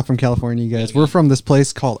imposters. We're not from California, you guys. We're from this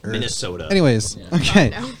place called Earth. Minnesota. Anyways,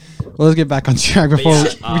 okay. Oh, no. Well, let's get back on track before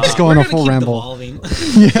yeah, we just go on a full ramble.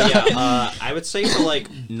 Yeah, I would say for like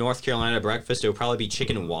North Carolina breakfast, it would probably be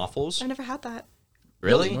chicken and waffles. I've never had that.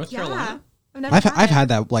 Really? North Yeah, Carolina? I've never I've had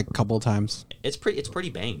that like a couple of times. It's pretty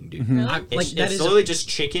bang, dude. Really? It's literally just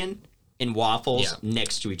chicken and waffles Yeah.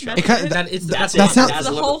 next to each other. It kind That is That's that it. sounds- That's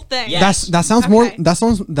the literally- whole thing. Yes. that sounds more Okay. that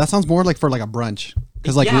sounds more like for like a brunch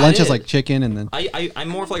because like Yeah, lunch it is like is. chicken and then I'm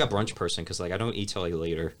more of like a brunch person because like I don't eat till like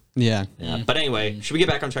later. yeah. Yeah. But anyway, should we get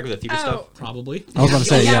back on track with the theater Oh. stuff? Probably. I was about to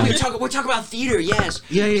say yeah, yeah. we're talking about theater. Yes.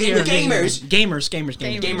 Yeah. The gamers. Gamers. Gamers,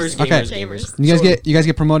 Okay. gamers. You guys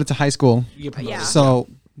get promoted to high school. You get promoted. Yeah. So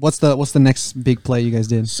what's the next big play you guys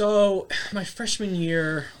did? So my freshman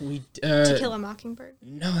year, we To Kill a Mockingbird.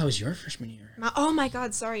 no, that was your freshman year. Oh my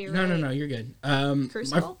God! Sorry, you're right. No, you're good.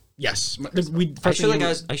 Crucible? Yes, we Are you freshman sure, year.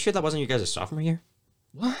 guys? Are you sure that wasn't you guys' sophomore year?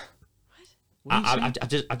 What? I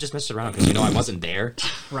just messed around because I wasn't there.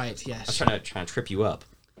 Right. Yes. Trying to trip you up,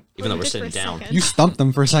 even though you we're did for sitting a down. second. You stumped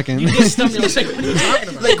them for a second. Just stumped me. I was like, what are you talking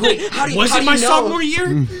about? Like, wait, how do you? Was how it do my you know? sophomore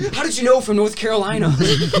year? How did you know from North Carolina?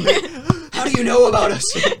 How do you know about us?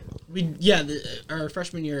 Our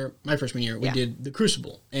freshman year, my freshman year, we Yeah. did the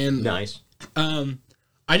Crucible, and Nice.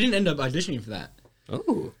 I didn't end up auditioning for that.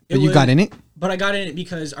 Oh. But you got in it? But I got in it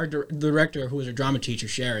because the director, who was our drama teacher,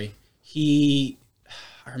 Sherry,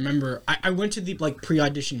 I remember I went to the like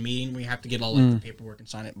pre-audition meeting where you have to get all like the paperwork and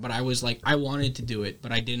sign it. But I was like, I wanted to do it,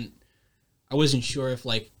 but I wasn't sure if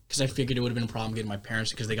like, because I figured it would have been a problem getting my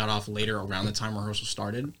parents because they got off later around the time rehearsal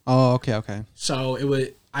started. Oh, okay. So it was,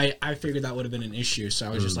 I figured that would have been an issue. So I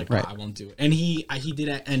was just like, Right. I won't do it. And he did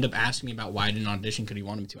end up asking me about why I didn't audition because he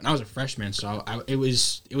wanted me to. And I was a freshman, so it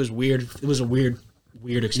was weird. It was a weird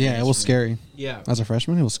experience. Yeah, it was for me. scary. Yeah. As a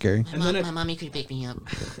freshman, it was scary. And then My mommy could pick me up.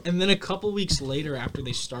 And then a couple weeks later, after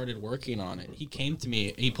they started working on it, he came to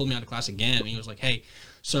me. He pulled me out of class again, and he was like, "Hey,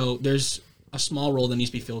 so there's a small role that needs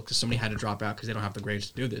to be filled because somebody had to drop out because they don't have the grades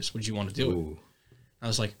to do this. Would you want to do it?" Ooh. I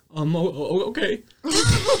was like, okay."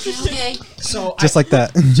 Okay. So Just like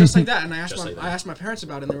that. just like that. And I asked Just like that. I asked my parents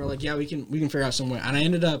about it, and they were like, "Yeah, we can figure out some way." And I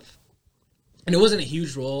ended up, and it wasn't a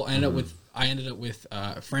huge role. I ended up with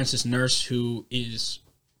Frances Nurse, who is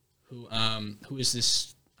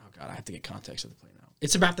this? Oh God, I have to get context of the play now.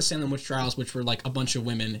 It's about the Salem witch trials, which were like a bunch of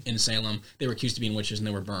women in Salem. They were accused of being witches and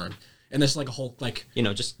they were burned. And there's like a whole like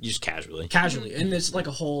Just casually. casually, and there's like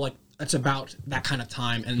a whole like it's about that kind of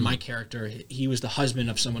time. And my character, he was the husband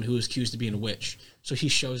of someone who was accused of being a witch. So he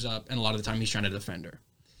shows up, and a lot of the time he's trying to defend her.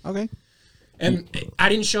 Okay. And I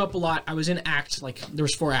didn't show up a lot. I was in act, like, there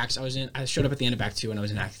was 4 acts. I showed up at the end of act 2, and I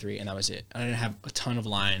was in act 3, and that was it. I didn't have a ton of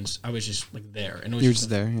lines. I was just, like, there. And it was You were just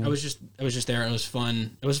there, yeah. I was just there, and it was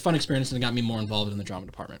fun. It was a fun experience, and it got me more involved in the drama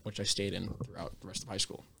department, which I stayed in throughout the rest of high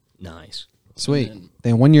school. Nice. Sweet.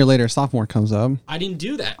 Then 1 year later, sophomore comes up. I didn't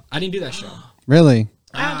do that. I didn't do that show. Really?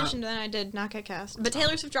 I auditioned and I did not get cast. But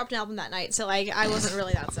Taylor Swift dropped an album that night, so like I wasn't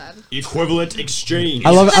really that sad. Equivalent exchange.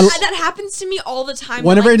 I love it. That happens to me all the time.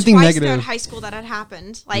 Whenever like, anything twice negative- throughout high school that had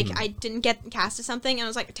happened. Like I didn't get cast to something, and I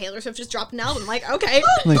was like, Taylor Swift just dropped an album. Like okay,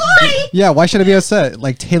 Like, bye. yeah, why should I be upset?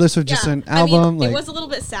 Like Taylor Swift just Yeah. an album. I mean, like, it was a little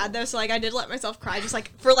bit sad though, so like I did let myself cry just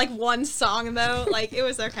like for like one song though. Like it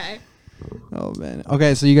was okay. oh man.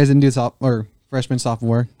 Okay, so you guys didn't do freshman,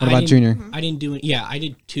 sophomore. What I about didn't- junior? I didn't do it. Yeah, I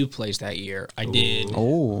did 2 plays that year. I did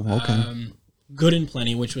Oh, okay. Good and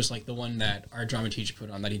Plenty, which was like the one that our drama teacher put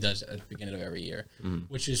on that he does at the beginning of every year,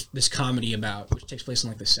 which is this comedy which takes place in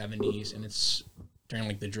like the 70s, and it's during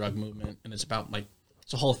like the drug movement, and it's about like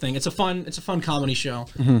it's a whole thing. It's a fun comedy show.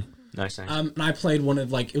 Nice. And I played one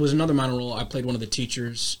of like it was another minor role. I played one of the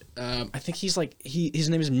teachers. I think he's like his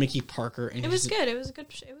name is Mickey Parker, and It was good. It was a good.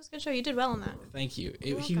 It was a good show. You did well in that. Thank you.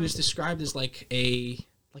 He was described as like a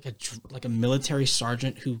military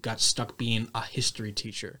sergeant who got stuck being a history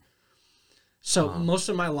teacher. So most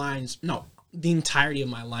of my lines, the entirety of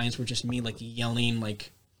my lines were just me like yelling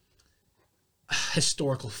like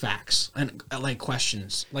historical facts and like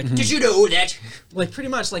questions. Like Did you know that? like pretty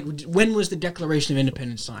much like when was the Declaration of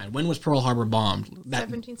Independence signed? When was Pearl Harbor bombed?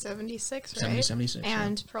 1776, right? 1776, yeah.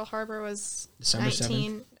 And Pearl Harbor was December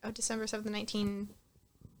 7th? December 7th, 19.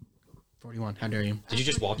 41. How dare you? Did you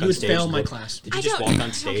just walk You on would stage? fail my look- class. Did you I just don't- walk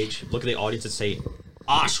on stage, look at the audience, and say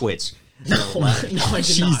Auschwitz? No, I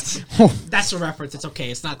did not. That's a reference. It's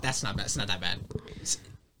okay. It's not. That's not bad. It's not that bad.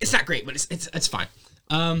 It's not great, but it's fine.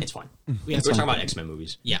 It's fine. We're talking about X-Men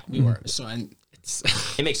movies. Yeah, we were. So and it's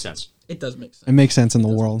It makes sense. it does make sense. It makes sense in the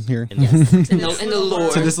world here. In the- And the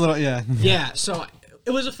Lord. So this little, yeah. Yeah. So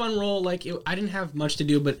it was a fun role. Like I didn't have much to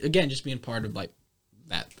do, but again, just being part of like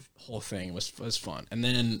that whole thing was fun. And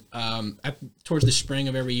then towards the spring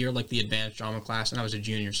of every year, like the advanced drama class, and I was a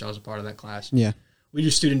junior, so I was a part of that class. Yeah. We do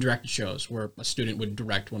student directed shows where a student would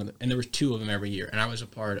direct one of them, and there was 2 of them every year. And I was a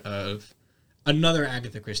part of another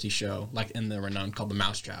Agatha Christie show, like in the renown, called The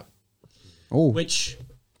Mousetrap. Oh, Which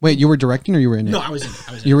wait, you were directing or you were in it? no, I was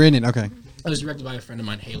in. You were in it. Okay. I was directed by a friend of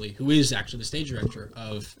mine, Haley, who is actually the stage director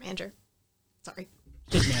of Manager. Sorry.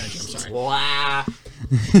 stage manager. I'm sorry. Wow.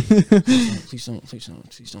 Please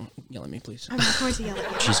don't yell at me, please. I'm not going to yell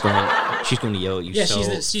at you. She's going to yell at you Yeah, so she's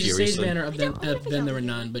the stage furiously. manager of Then There Were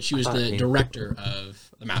None, but she was the director of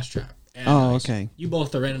The Mousetrap. And Oh, okay. You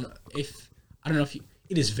both are in. I don't know if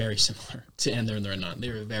it is very similar to And There Were None. They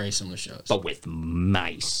were very similar shows. But with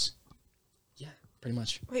mice. Yeah, pretty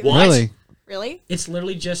much. Wait, What? Really? Really? It's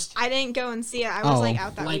literally just I didn't go and see it. I was Oh. like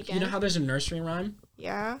out that like weekend. you know how there's a nursery rhyme.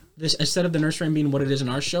 Yeah. This instead of the nursery rhyme being what it is in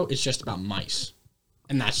our show, it's just about mice,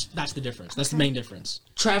 and that's the difference. That's the main difference.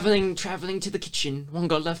 Traveling to the kitchen. One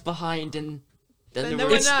got left behind, and then Then there there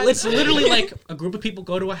were. was- It's literally like a group of people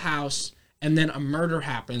go to a house and then a murder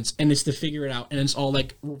happens and it's to figure it out and it's all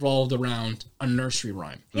like revolved around a nursery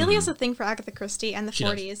rhyme. Haley has a thing for Agatha Christie and the She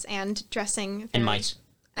does. 40s and dressing. And very- mice.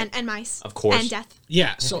 And mice. Of course. And death.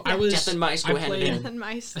 Yeah, so I was Death and mice I go hand in played hand. Death and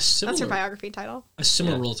mice. A That's her similar- biography title. a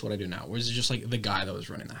similar role to what I do now, where it's just like the guy that was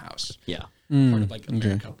running the house, Yeah. part of like a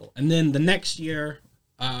married couple. And then the next year,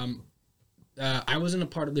 I wasn't a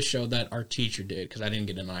part of the show that our teacher did because I didn't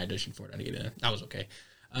get an audition for it. I didn't get in. That was okay.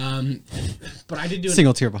 But I did do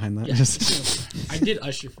Single tear behind that. Yeah, Just I did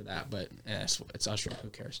usher for that, but it's usher. Who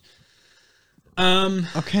cares?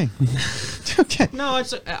 okay. Okay. No,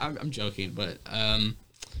 I'm joking, but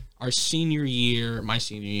my senior year,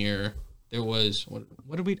 there was what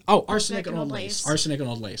did we? Oh, Arsenic and Old Lace. Arsenic and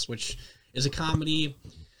Old Lace, which is a comedy.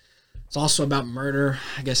 It's also about murder.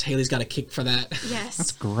 I guess Haley's got a kick for that. Yes.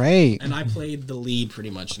 That's great. And I played the lead pretty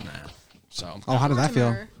much in that. So Oh, how did that feel?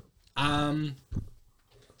 Mortimer.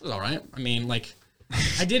 it was all right. I mean, like,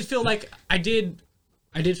 I did feel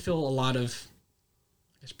a lot of,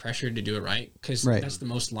 I guess, pressure to do it right because Right. that's the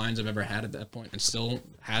most lines I've ever had at that point, and still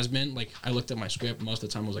has been. Like, I looked at my script most of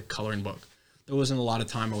the time it was like coloring book. There wasn't a lot of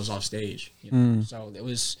time I was off stage, you know? So it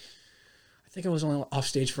was. I think I was only off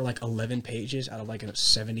stage for like 11 pages out of like a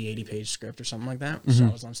 70, 80 page script or something like that. So I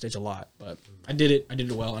was on stage a lot, but I did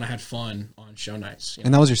it well, and I had fun on show nights. You know?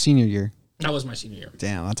 And that was your senior year. That was my senior year.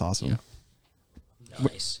 Damn, that's awesome.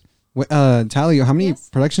 Nice. Tally, how many Yes.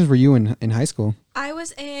 productions were you in high school? I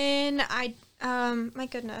was in my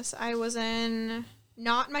goodness, I was in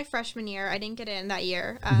not my freshman year. I didn't get in that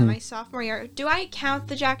year. My sophomore year. Do I count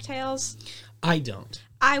the Jack Tales? I don't.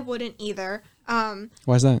 I wouldn't either.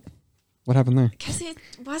 Why is that? What happened there? Because it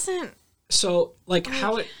wasn't. So, like,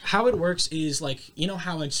 how it works is, like, you know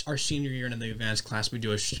how it's our senior year and in the advanced class we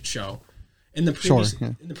do a show. In the previous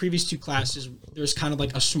yeah. in the previous two classes, there's kind of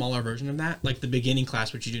like a smaller version of that, like the beginning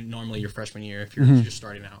class, which you do normally your freshman year if you're just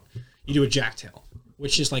starting out. You do a Jack Tale,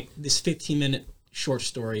 which is like this 15-minute short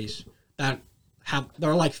stories that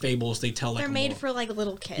they're like fables. They tell like They're made for like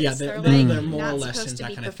little kids. yeah, they're they're like moral not lessons, supposed to that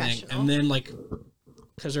be kind of thing. professional. And then like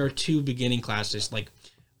because there are 2 beginning classes, like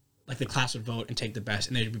the class would vote and take the best,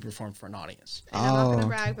 and they'd be performed for an audience. And I'm not Oh. gonna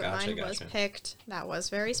brag, but Gotcha, mine was gotcha. picked. That was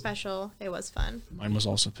very special. It was fun. Mine was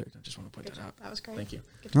also picked. I just want to point that out. That was great. Thank you.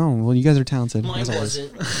 Oh well, you guys are talented. Mine as always.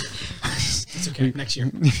 wasn't. It's okay. Next year.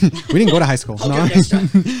 We didn't go to high school. I'll no. go next time.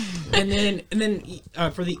 And then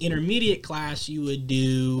for the intermediate class, you would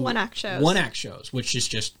do One act shows. 1-act shows, which is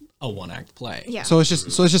just a 1-act play. Yeah. So it's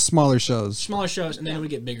just smaller shows. Smaller shows, and then it would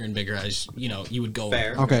get bigger and bigger as you would go.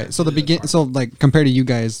 Fair. Okay, so like compared to you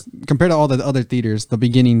guys, compared to all the other theaters, the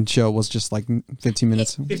beginning show was just like 15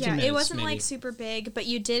 minutes. 15 Yeah, minutes, it wasn't maybe. like super big, but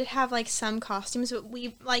you did have like some costumes. But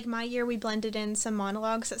we like my year, we blended in some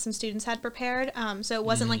monologues that some students had prepared. So it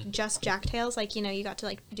wasn't like just Jack Tales. Like you got to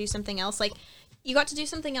like do something else. Like you got to do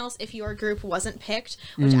something else if your group wasn't picked,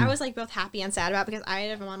 which I was like both happy and sad about because I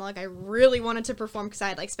had a monologue I really wanted to perform because I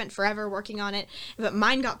had like spent forever working on it, but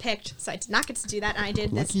mine got picked, so I did not get to do that, and I did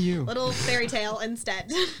this Lucky you. little fairy tale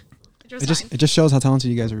instead. Which was It fine. just shows how talented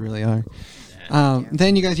you guys really are.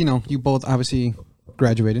 Then you guys, you both obviously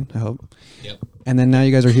graduated, I hope, Yep. and then now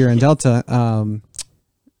you guys are here in Delta.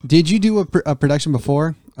 Did you do a production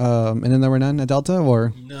before, and then there were none at Delta,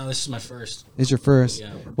 or No, this is my first. is your first? Yeah.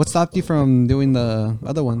 What stopped you from doing the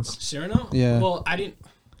other ones? Cyrano? Yeah. Well, I didn't.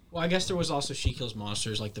 Well, I guess there was also She Kills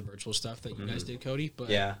Monsters, like the virtual stuff that you guys did, Cody. But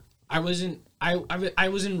Yeah. I wasn't. I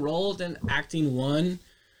was enrolled in acting 1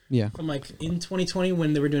 Yeah. from like in 2020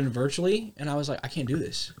 when they were doing it virtually, and I was like, I can't do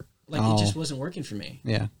this. Like Oh. it just wasn't working for me.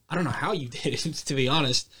 Yeah. I don't know how you did it, to be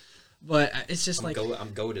honest, but it's just like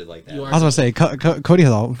I'm goaded like that. you I are. was about to say, Cody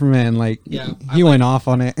has all man, like Yeah, he went off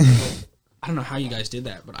on it. I don't know how you guys did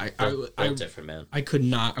that, but I Built different, man. I could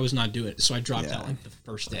not. I was not doing it, so I dropped Yeah. out like the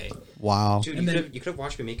first day. Wow. Dude, And you then- could have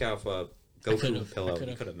watched me make out of a I Goku could've- pillow. I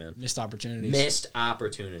You could have, man. Missed opportunities. Missed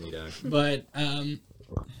opportunity, dog. But I'm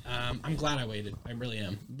glad I waited. I really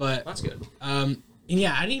am. But That's good. and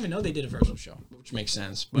yeah, I didn't even know they did a virtual show, which makes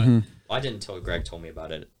sense. But Mm-hmm. Well, I didn't until Greg told me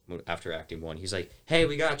about it after acting 1. He's like, "Hey,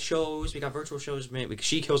 we got shows. We got virtual shows, man.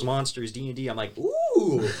 She Kills Monsters, D&D." I'm like,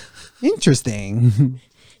 "Ooh, Interesting.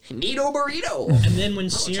 Neato burrito." and then when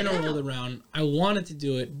Cyrano rolled around, I wanted to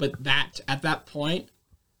do it, but at that point,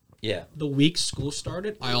 Yeah. the week school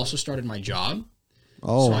started, I also started my job.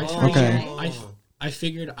 Oh, So I figured, okay. I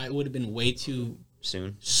figured I would have been way too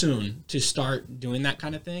Soon. soon to start doing that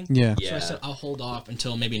kind of thing. Yeah. Yeah. So I said I'll hold off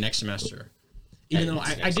until maybe next semester. Even though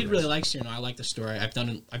I did really like Cyrano, I like the story. I've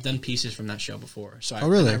done pieces from that show before, so Oh,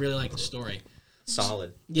 really? I really like the story.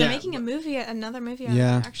 Solid. They're Yeah, making another movie.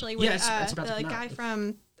 Yeah. Actually, with Yeah, it's about to the come guy out.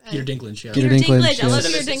 from Peter Dinklage. Yeah. Peter Peter Dinklage, Dinklage. I love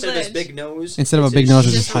yes. Peter Instead of his Dinklage. big nose. Instead of a big nose,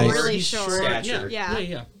 it's just his height. really He's short. Stature. Yeah.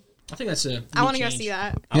 Yeah. I think that's a I want to neat go change. see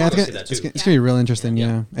that. I Yeah, want it's to see gonna, that it's, too. gonna, it's gonna be real interesting.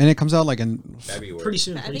 Yeah, and it comes out like in February. Pretty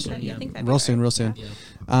soon. I Pretty think soon. Yeah. February. real soon.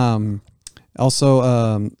 Yeah. Also,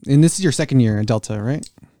 and this is your second year at Delta, right?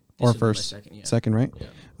 Or This is my first? second, yeah. Second, right? Yeah.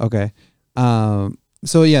 Okay.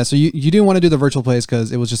 So yeah, so you didn't want to do the virtual plays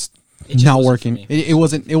because it was just just not wasn't working. for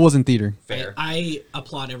me. It wasn't theater. Fair. I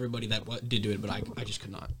applaud everybody that did do it, but I just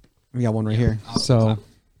could not. We got one right here. I'll So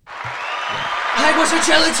I was a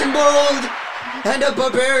gelatin mold and a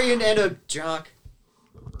barbarian and a jock.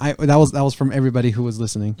 that was from everybody who was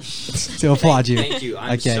listening to applaud you. Thank you.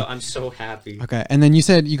 Okay. I'm so happy. Okay, and then you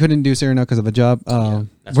said you couldn't do Cyrano because of a job.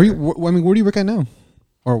 that's where you? fair. I mean, where do you work at now?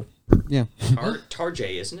 Or yeah,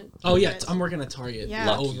 Tarjay, isn't it? Oh yeah, I'm working at Target. Yeah.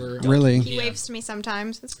 Lucky. Over. really? He Yeah. waves to me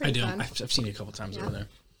sometimes. It's I pretty do. fun. I've seen it a couple times over there.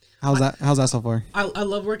 How's that so far? I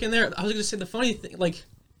love working there. I was gonna say the funny thing, like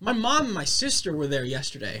my mom and my sister were there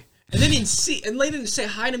yesterday, and they didn't say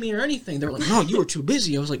hi to me or anything. They were like, "No, you were too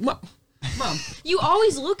busy." I was like, "Mom, You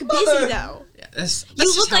always look busy though. yeah, that's You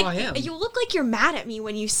just look how like I am." you look like you're mad at me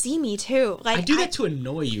when you see me too. Like I do that to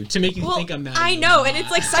annoy you, to make you well, think I'm mad. at I you. know, and it's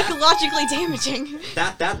like psychologically damaging.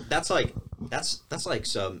 That's like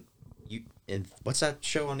some you and what's that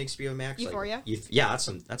show on HBO Max? Euphoria? Like, yeah, that's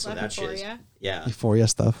some Love that shit. Euphoria. Yeah. Euphoria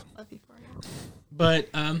stuff. Love Euphoria. But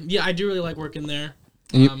yeah, I do really like working there.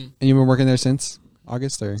 And, Um, and you've been working there since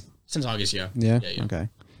August, or Since August, yeah. yeah? Yeah. Okay.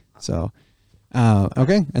 So,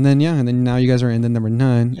 okay, and then now you guys are in the number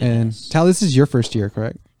 9, and Tal, this is your first year,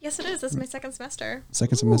 correct? Yes, it is. This is my second semester.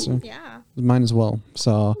 Second semester. Yeah. Mine as well.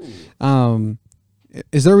 So,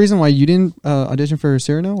 is there a reason why you didn't audition for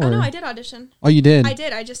Cyrano? Or? Oh no, I did audition. Oh, you did. I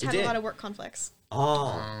did. I just had did? a lot of work conflicts.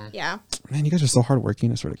 Oh. Yeah. Man, you guys are so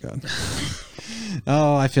hardworking. I swear to God.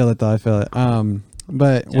 Oh, I feel it though. I feel it.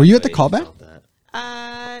 But were you at the Definitely callback? felt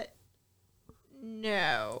that.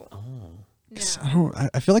 No. Oh. No. I don't.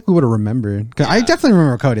 I feel like we would have remembered. 'Cause I definitely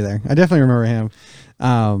remember Cody there. I definitely remember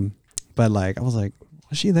him. but like I was like,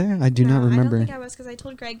 was she there? I do No, not remember. I don't think I was because I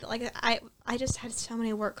told Greg that, like I just had so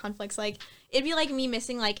many work conflicts. Like it'd be like me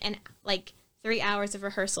missing like 3 hours of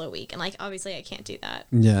rehearsal a week, and like obviously I can't do that.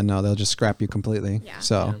 Yeah, no, they'll just scrap you completely. Yeah.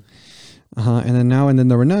 So, and then now and then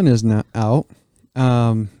there were none is now out.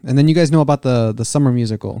 And then you guys know about the summer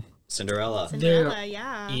musical. Cinderella. Cinderella,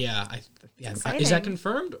 yeah. Yeah, is Exciting. that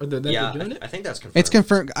confirmed or that Yeah, they're doing it? I think that's confirmed. It's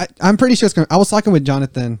confirmed. I'm pretty sure it's confirmed. I was talking with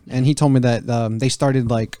Jonathan, and he told me that they started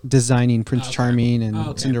like designing Prince Charming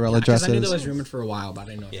and Cinderella 'Cause I knew that dresses. was rumored for a while, but I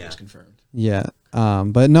didn't know if it was confirmed. Yeah.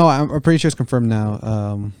 But no, I'm pretty sure it's confirmed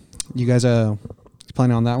now. You guys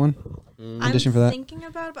planning on that one? Audition I'm for that? thinking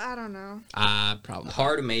about it, but I don't know. Probably.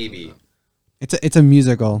 Hard maybe. It's a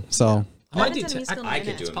musical, so I might It's do a tech. musical I in could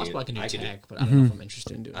it. do It's a possible I can do I could do- tech, but I don't know if I'm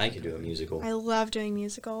interested in doing I it. could do a musical. I love doing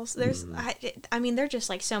musicals. There's, I mean, they're just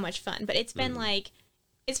like so much fun. But it's been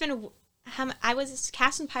I was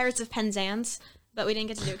cast in Pirates of Penzance, but we didn't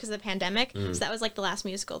get to do it because of the pandemic. So that was like the last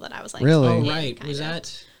musical that I was like, Really? Oh, in, right. kind Was of.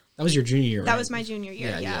 that was your junior year, That right? was my junior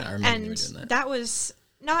year, Yeah, yeah. I remember you And doing that. that was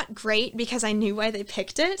not great because I knew why they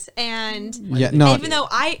picked it. And yeah, no. even though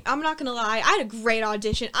I'm not going to lie, I had a great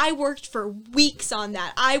audition. I worked for weeks on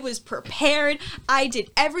that. I was prepared. I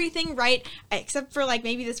did everything right, except for like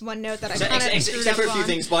maybe this one note that I kind of Except for a few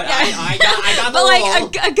things, but Yeah. I got the but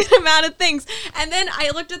role. like a good amount of things. And then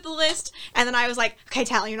I looked at the list, and then I was like, okay,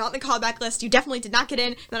 Tally, you're not in the callback list. You definitely did not get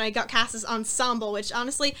in. Then I got cast as ensemble, which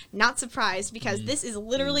honestly, not surprised because this is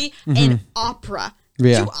literally an opera.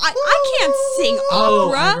 Yeah. I can't sing Oh,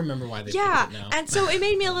 opera. I remember why they Yeah, picked it now. and so it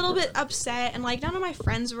made me a little bit upset, and like none of my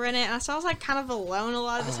friends were in it, and so I was like kind of alone a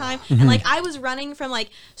lot of the time, and like I was running from like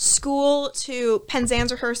school to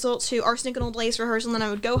Penzance rehearsal to Arsenic and Old Lace rehearsal, and then I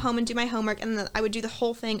would go home and do my homework, and then I would do the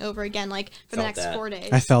whole thing over again, like for the Felt next that. 4 days.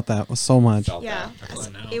 I felt that so much. Felt Yeah, that. Oh,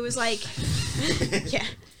 no. it was like, yeah,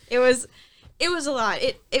 it was a lot.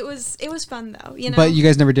 It was fun though, you know. But you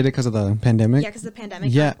guys never did it because of the pandemic. yeah, because the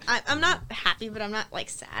pandemic. Yeah. I'm not happy, but I'm not like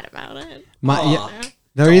sad about it. Yeah.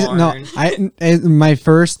 The reason, no, my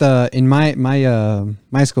first in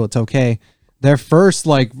my school, it's okay. Their first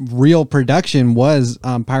like real production was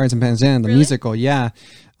Pirates and Penzance, the Really? musical. Yeah,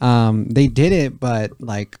 they did it, but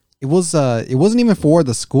like it wasn't even for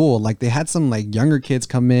the school. Like they had some like younger kids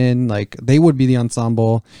come in, like they would be the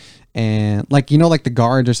ensemble, and like like the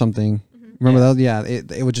guards or something. Remember those? Yeah,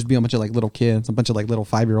 it would just be a bunch of like little kids, a bunch of like little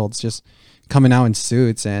 5-year-olds just coming out in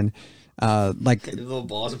suits and. Like Little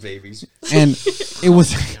balls of babies. and it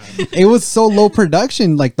was so low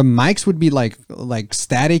production, like the mics would be like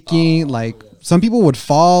staticky, like some people would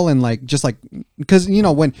fall and like just like because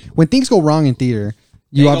when things go wrong in theater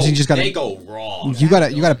you obviously just gotta They go wrong. you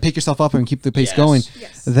gotta pick yourself up and keep the pace Yes. going.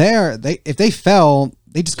 Yes. If they fell,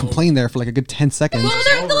 they just complain there for like a good 10 seconds. Well,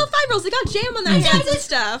 they're the little 5-year-olds. They got jam on their hands and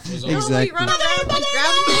stuff. Exactly. Run around, like,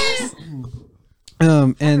 grabbing things.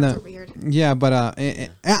 And Five-year-olds are weird. yeah, but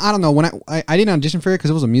I don't know, when I didn't audition for it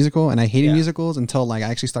because it was a musical and I hated Yeah. musicals until like I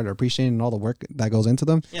actually started appreciating all the work that goes into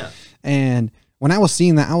them. Yeah. And when I was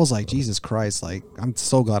seeing that, I was like, Jesus Christ, like I'm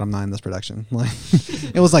so glad I'm not in this production. Like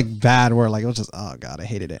it was like bad where like it was just, oh God, I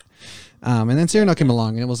hated it. And then Cyrano came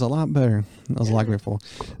along and it was a lot better. I was a lot grateful.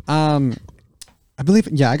 I believe,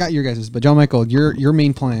 yeah, I got your guys's, but John Michael, your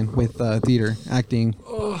main plan with theater acting,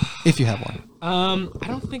 if you have one. I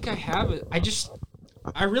don't think I have it.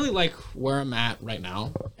 I really like where I'm at right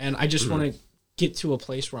now, and I just want to get to a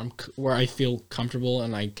place where I feel comfortable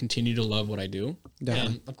and I continue to love what I do.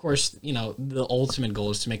 Definitely. And of course, the ultimate goal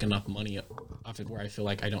is to make enough money off it where I feel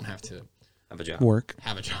like I don't have to Have a job. Work.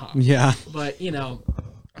 have a job. Yeah. But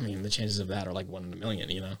I mean, the chances of that are like 1 in a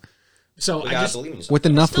million. So You I gotta just believe in yourself. With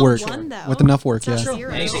enough Still work. one, though. With enough work, It's not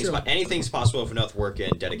yeah. zero. Anything's possible with enough work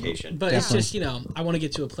and dedication. But Definitely. it's just, I want to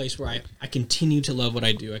get to a place where I continue to love what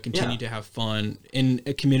I do. I continue Yeah. to have fun in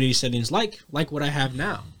a community settings like what I have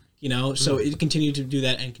now. So it continue to do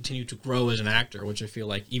that and continue to grow as an actor, which I feel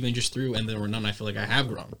like even just through And There Were None, I feel like I have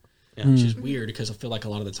grown. Yeah. Which is weird because I feel like a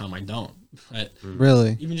lot of the time I don't. But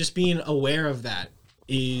Really. even just being aware of that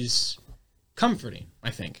is comforting,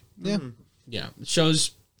 I think. Yeah. Yeah. It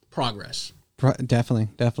shows progress. Definitely.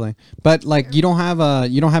 But like you don't have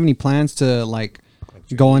any plans to like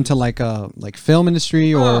go into like film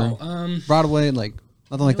industry or Broadway, like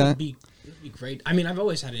nothing like It would that. be great. I mean, I've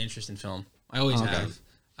always had an interest in film. I always have.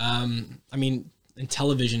 I mean, and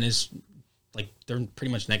television is like they're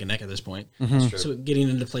pretty much neck and neck at this point. Mm-hmm. True. So getting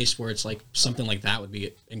into a place where it's like something like that would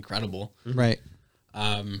be incredible. Right.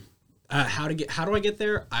 How do I get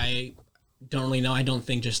there? I don't really know. I don't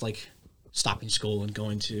think just like stopping school and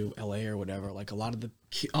going to LA or whatever. Like a lot of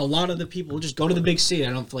the people just go to the big city.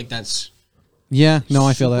 I don't feel like that's Yeah, no,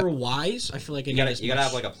 I feel super that. wise. I feel like You gotta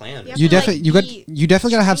have like a plan. Yeah. You to, like, definitely you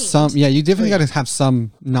definitely gotta have some. trained. Yeah, you definitely gotta have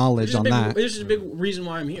some knowledge on that. This is a big reason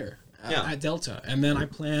why I'm here Yeah. at Delta, and then I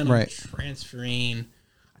plan on Right. transferring.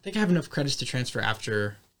 I think I have enough credits to transfer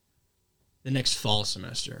after the next fall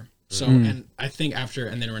semester. So, and I think after,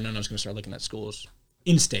 and then I was going to start looking at schools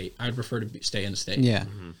in state. I would prefer to stay in state. Yeah,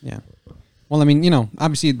 yeah. Well, I mean,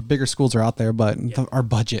 obviously the bigger schools are out there, but our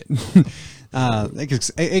budget,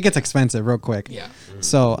 it gets expensive real quick. Yeah.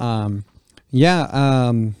 So, I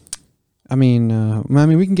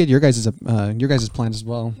mean, we can get your guys' plans as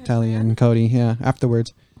well, Tally and Cody. Yeah,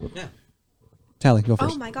 afterwards. Yeah. Tally, go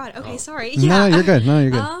first. Oh my god. Okay, sorry. No, Yeah. you're good. No, you're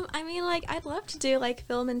good. I mean, like, I'd love to do like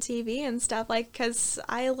film and TV and stuff, like, cause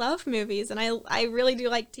I love movies and I really do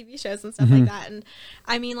like TV shows and stuff Mm-hmm. like that. And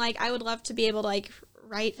I mean, like, I would love to be able to like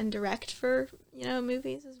write and direct for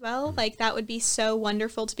movies as well. Like, that would be so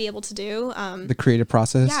wonderful to be able to do. The creative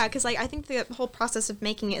process. Yeah, because like I think the whole process of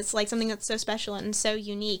making it is like something that's so special and so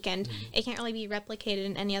unique, and it can't really be replicated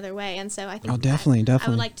in any other way. And so I think Oh, definitely, I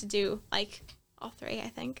definitely. would like to do like all three. I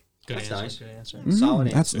think. Good That's answer. nice. Good answer.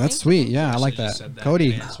 Solid That's answer. sweet. Yeah, I like Should've that. just said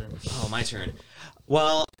Cody. Good answer. Oh, my turn.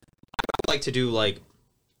 Well, I would like to do like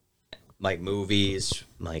movies,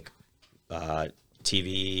 like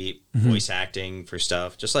TV, voice acting for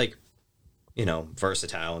stuff, just like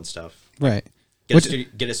versatile and stuff. Right.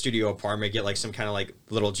 Get a studio apartment, get like some kind of like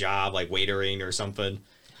little job, like waitering or something,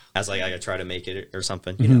 as like I try to make it or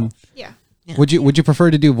something. You know. Yeah. Would you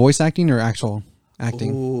prefer to do voice acting or actual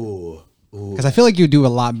acting? Ooh. Because I feel like you do a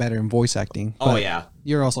lot better in voice acting. Oh but yeah.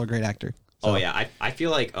 You're also a great actor. Oh yeah. I feel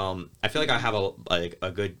like I have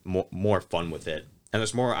a good more fun with it, and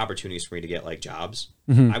there's more opportunities for me to get like jobs.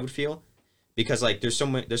 I would feel. Because like there's so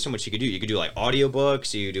much you could do. You could do like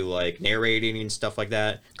audiobooks, you do like narrating and stuff like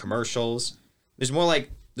that, commercials. There's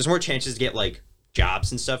more chances to get like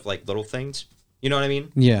jobs and stuff, like little things. You know what I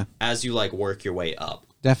mean? Yeah, As you like work your way up.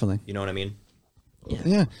 definitely. You know what I mean?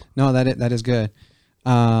 Yeah. No, that is good.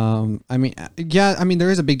 I mean, there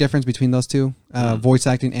is a big difference between those two, voice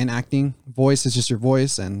acting and acting. Voice is just your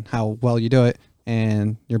voice and how well you do it,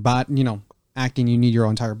 and your body. Acting, you need your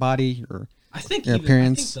entire body. Or I think Your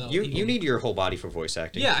appearance. I think, You need your whole body for voice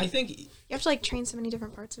acting. Yeah, I think. You have to like train so many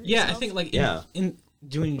different parts of Yeah, yourself. I think like Yeah. in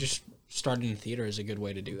doing just starting in theater is a good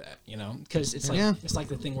way to do that. Because it's like Yeah. it's like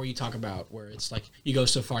the thing where you talk about where it's like you go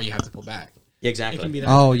so far you have to pull back. It Exactly. can be that.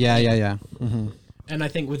 Oh yeah. And I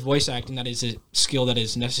think with voice acting, that is a skill that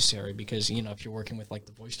is necessary because if you're working with like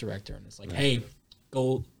the voice director and it's like, hey,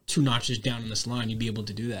 go 2 notches down in this line, you'd be able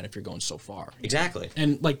to do that if you're going so far. Exactly.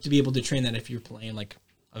 And like to be able to train that if you're playing like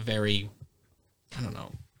a very, I don't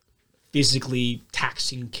know, physically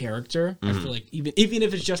taxing character. I feel like even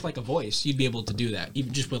if it's just like a voice, you'd be able to do that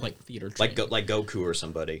even just with like theater training. Like Goku or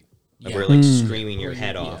somebody. Like Yeah. we're like screaming your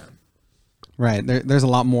head off. Right. There's a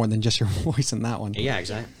lot more than just your voice in that one. Yeah,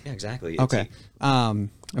 exactly. Yeah, exactly. Okay.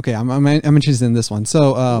 Okay. I'm interested in this one.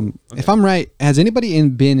 So, if I'm right, has anybody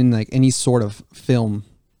been in like any sort of film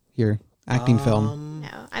here, acting film,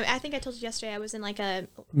 No, I think I told you yesterday I was in like a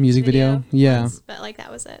music video? Yeah. once, but like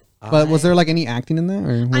that was it. But was there like any acting in that, or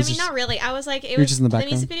was I mean, just- not really. I was like, it were was just in the the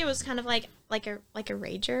background? music video was kind of like a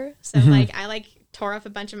rager. So like I like tore off a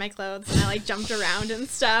bunch of my clothes and I like jumped around and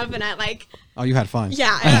stuff and I like Oh, you had fun.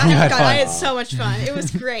 yeah, You had God, fun. I had so much fun. It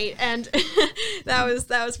was great and that was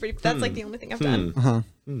pretty. That's like the only thing I've done.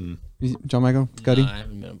 John Michael, Cody. I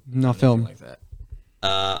haven't been No film. like that.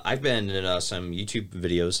 I've been in some YouTube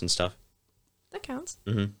videos and stuff. That counts.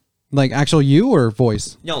 Like actual you or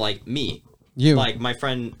voice? No, like me. You. Like my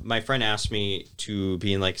friend asked me to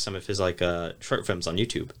be in like some of his like short films on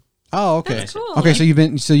YouTube. Oh, okay. That's cool. Okay, so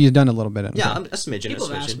you've done a little bit. Yeah, I'm a smidgen. People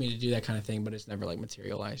a have asked smidgen. me to do that kind of thing, but it's never like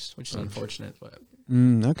materialized, which is unfortunate. But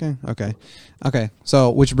Okay.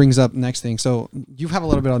 So, which brings up next thing. So, you have a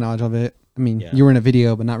little bit of knowledge of it. I mean, Yeah. you were in a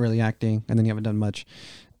video, but not really acting, and then you haven't done much.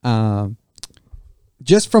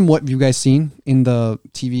 Just from what you guys seen in the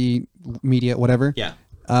TV media, whatever. Yeah.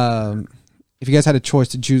 If you guys had a choice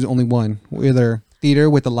to choose only one, either theater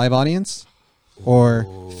with a live audience, or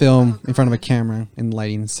film in front of a camera and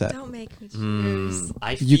lighting set. Don't make me choose.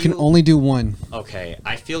 You can only do one. Okay,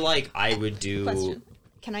 I feel like I would do. Question: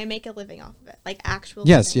 can I make a living off of it? Like actual?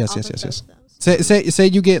 Yes, living yes, off yes, of yes, yes. both of those? Say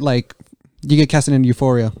you get casted in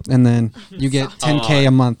Euphoria, and then you get 10K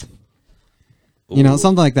a month.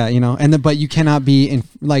 Something like that. And then but you cannot be in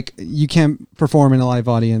you can't perform in a live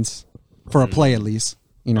audience for a play at least.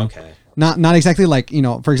 Okay. Not exactly like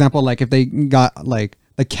for example, like if they got like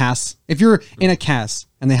the cast, if you're in a cast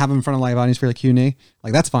and they have them in front of a live audience for like Q&A,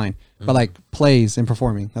 like that's fine. But like plays and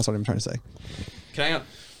performing, that's what I'm trying to say. Can I?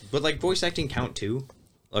 Would like voice acting count too,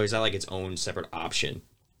 or is that like its own separate option?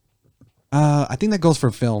 I think that goes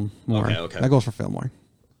for film more. Okay. That goes for film more.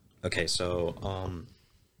 Okay, so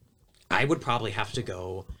I would probably have to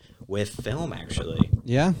go with film actually.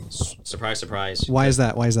 Yeah. Surprise, surprise. Why is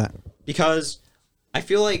that? Why is that? Because I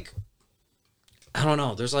feel like I don't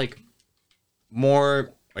know. There's like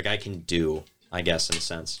more like I can do, I guess, in a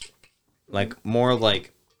sense. Like more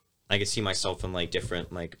like I can see myself in like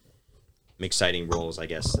different like exciting roles, I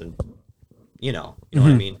guess, and you know what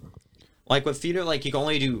I mean. Like with theater, like you can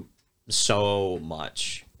only do so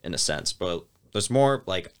much in a sense, but there's more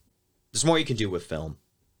you can do with film,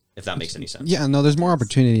 if that makes any sense. Yeah, no, there's more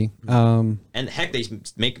opportunity. And heck, they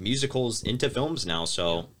make musicals into films now,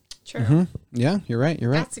 so True. Yeah, you're right.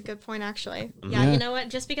 You're right. That's a good point, actually. Yeah, Yeah. you know what?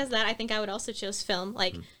 Just because of that, I think I would also choose film.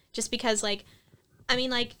 Like, just because, like, I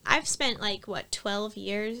mean, like, I've spent, like, 12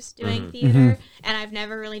 years doing theater, and I've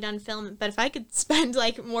never really done film. But if I could spend,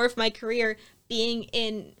 like, more of my career being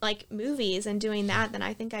in, like, movies and doing that, then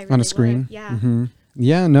I think I really On a screen. would. Yeah.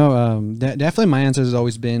 Yeah, no, definitely my answer has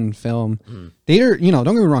always been film. Theater, don't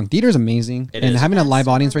get me wrong, theater is amazing. It and is. having a Yes, live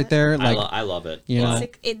I audience love right there, like, I love it. you know.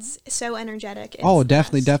 It's so energetic. It's Oh, the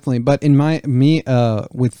definitely, best. definitely. But in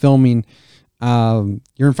with filming,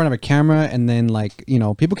 you're in front of a camera, and then like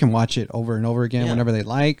people can watch it over and over again Yeah. whenever they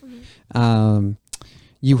like.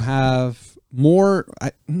 You have more.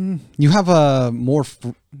 You have a more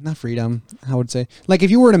not freedom. I would say, like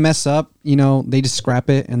if you were to mess up, they just scrap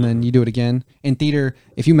it and then you do it again. In theater,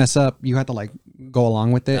 if you mess up, you have to like go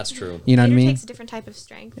along with it. That's true. You know what I Theater mean? takes a different type of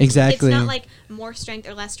strength. Exactly. It's not like more strength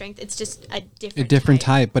or less strength. It's just a different A different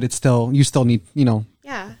type, but it's still you still need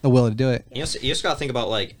Yeah. the will to do it. You just gotta think about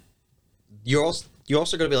like you're also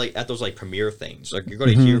gonna be like at those like premiere things. Like you're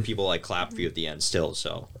gonna hear people like clap for you at the end still.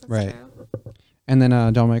 So Right. True. And then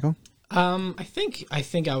John Michael. I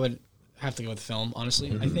think I would have to go with film.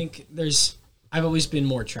 Honestly, I think I've always been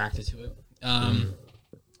more attracted to it. I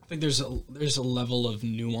think there's a level of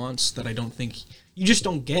nuance that I don't think you just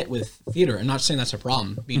don't get with theater. I'm not saying that's a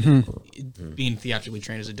problem. Being theatrically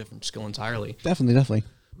trained is a different skill entirely. Definitely.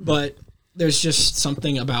 But there's just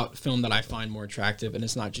something about film that I find more attractive, and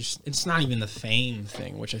it's not even the fame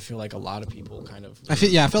thing, which I feel like a lot of people kind of. I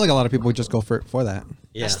feel like a lot of people would just go for that.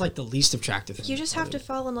 yeah, That's like the least attractive thing. You just have to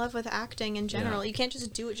fall in love with acting in general. You can't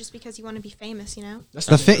just do it just because you want to be famous, That's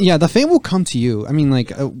The not fame, the fame will come to you. I mean,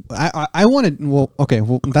 like I wanted. Well, okay,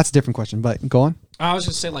 well that's a different question, but go on. I was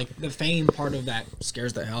just saying, like, the fame part of that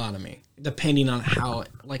scares the hell out of me. Depending on how,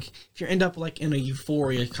 like, if you end up, like, in a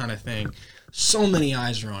euphoria kind of thing, so many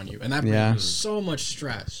eyes are on you, and that brings Yeah. me so much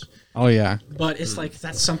stress. Oh yeah. But it's like,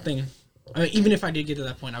 that's something, I mean, even if I did get to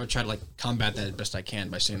that point, I would try to, like, combat that as best I can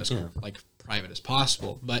by staying as, like, private as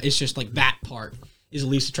possible. But it's just, like, that part is the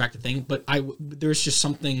least attractive thing. But there's just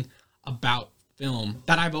something about film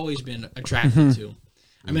that I've always been attracted to.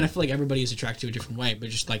 I mean, I feel like everybody is attracted to a different way, but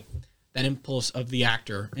just, like, that impulse of the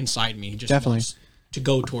actor inside me just Definitely. wants to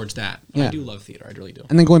go towards that. Yeah. I do love theater. I really do.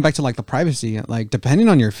 And then going back to like the privacy, like depending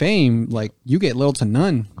on your fame, like you get little to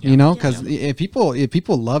none, because if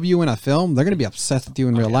people love you in a film, they're gonna be obsessed with you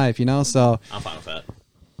in real life, So I'm fine with that.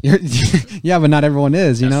 yeah, but not everyone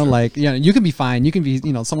is, That's true. like you can be fine. You can be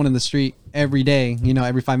someone in the street every day,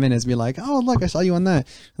 every 5 minutes, be like, oh look, I saw you on that.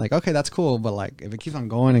 Like okay, that's cool, but like if it keeps on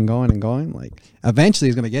going and going and going, like eventually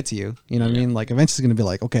it's gonna get to you. You know what I mean? Like eventually it's gonna be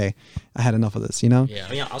like, okay, I had enough of this. Yeah.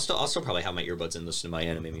 But yeah, I'll still probably have my earbuds in, listen to my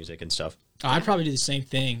anime music and stuff. I'd probably do the same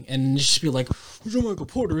thing and just be like, John Michael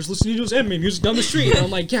Porter is listening to his anime music down the street. And I'm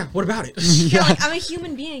like, yeah, what about it? Yeah, like I'm a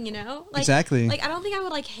human being, Like, Exactly. Like I don't think I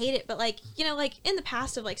would like hate it, but like like in the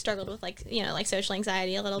past I've like struggled with like like social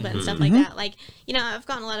anxiety a little bit and stuff like that. Like I've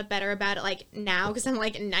gotten a lot better about it like now because I'm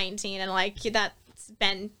like 19 and like that's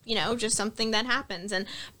been just something that happens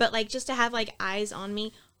but like just to have like eyes on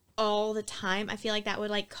me all the time, I feel like that would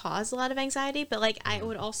like cause a lot of anxiety, but like I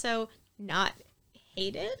would also not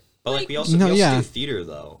hate it. But like we also yeah. do theater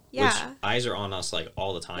though, Yeah. which eyes are on us like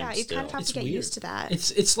all the time. Yeah, you still. kind of have It's to get weird. used to that.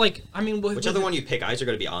 It's like, I mean, Whichever one you pick, eyes are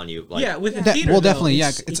going to be on you. Like, yeah, with That- theater, well, though, definitely,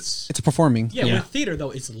 it's performing. yeah, Yeah. with theater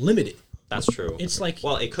though, it's limited. that's true. It's like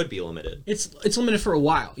well, it could be limited. it's limited for a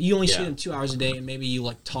while. You only see Yeah. them 2 hours a day, and maybe you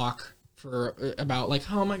like talk for about like,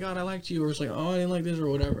 oh my god, I liked you, or it's like, oh, I didn't like this, or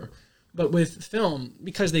whatever. But with film,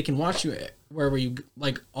 because they can watch you wherever you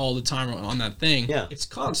like all the time on that thing, Yeah. it's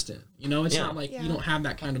constant. It's Yeah. not like Yeah. you don't have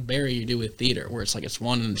that kind of barrier you do with theater, where it's like it's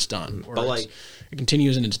one and it's done, or But, it's- like- it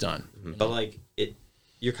continues and it's done. But like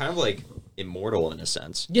you're kind of like immortal in a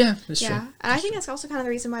sense. Yeah, that's yeah, true. and I think that's also kind of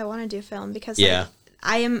the reason why I want to do film because Yeah. like,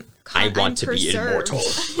 I am. I want I'm to be preserved. immortal.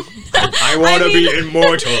 I want to I mean- be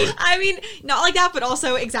immortal. I mean, not like that, but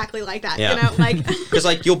also exactly like that. Yeah. Like Because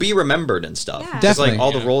like you'll be remembered and stuff. Yeah. Because like Definitely.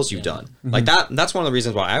 all the Yeah. roles you've done. Like that's one of the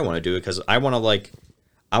reasons why I want to do it, because I want to like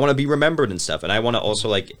I want to be remembered and stuff, and I want to also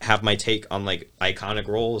like have my take on like iconic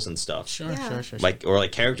roles and stuff, Sure, Yeah. sure. like or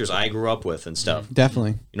like characters I grew up with and stuff.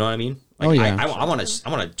 Definitely. You know what I mean? Like, Oh, yeah. I want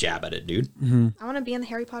to jab at it, dude. I want to be in the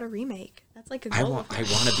Harry Potter remake. That's like a I goal. want to I be.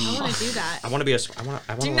 want to do that. I want to be a. I want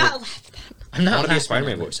Do to. not laugh at that. I'm I not want to be a laughing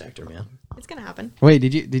Spider-Man at it. voice actor, man. It's gonna happen. Wait,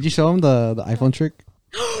 did you show him the iPhone trick?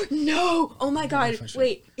 No! Oh my god!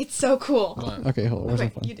 Wait, it's so cool. What? Okay, hold on. Where's my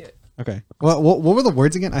Wait, phone? you do it. Okay. What were the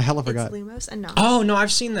words again? I hella forgot. It's Lumos and Nox. Oh no,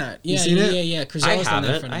 I've seen that. Yeah, seen yeah, it? yeah. Crisel's done that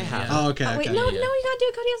haven't. for me, I yeah. haven't. Oh, okay. Oh, wait, okay. no, yeah. you gotta do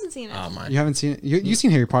it. Cody hasn't seen it. Oh my. You haven't seen it. You've seen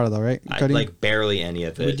Harry Potter though, right, Cody? Like barely any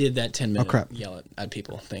of it. We did that 10-minute crap. yell at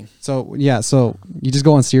people thing. So yeah, so you just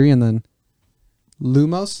go on Siri and then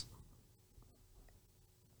Lumos.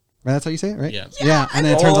 Right, that's how you say it, right? Yeah. Yeah, and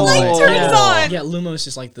then it turns the on the light light. turns yeah. on. Yeah, Lumos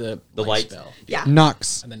is like the light. spell. Yeah.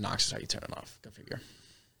 Nox. And then Nox is how you turn it off. Go figure.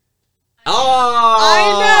 Oh,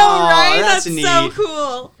 I know, right? That's neat. so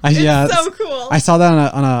cool. Yeah, It's so cool. I saw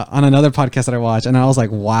that on another podcast that I watched, and I was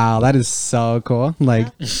like, "Wow, that is so cool!" Like,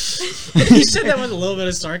 You said that with a little bit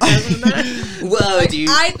of sarcasm in there. Whoa, dude.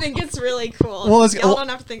 I think it's really cool. Well, let's- Y'all well- don't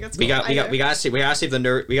have to think it's cool. we got either. to save the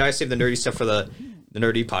nerd. We gotta save the nerdy stuff for the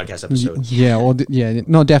nerdy podcast episode. yeah, well, yeah,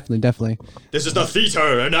 no, definitely. This is the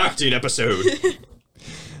theater and acting episode.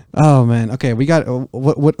 Oh man, okay, we got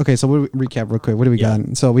what? Okay, so we'll recap real quick. What do we Yeah.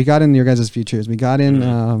 got? So we got in your guys' futures. We got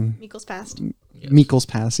in Meekle's past. Meekle's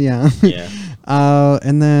pass, yeah. Yeah.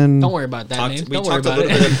 And then Don't worry about that name. We Don't worry talked a about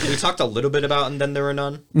little it. bit. We talked a little bit about, and then there were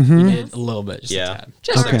none. We did a little bit. Just Yeah. a tad.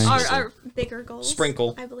 Just Okay. Our bigger goals.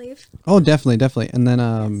 Sprinkle. I believe. oh, definitely, and then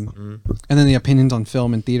and then the opinions on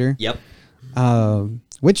film and theater. Yep.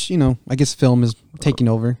 Which I guess film is taking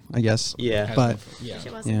over. I guess. Yeah. But Yeah.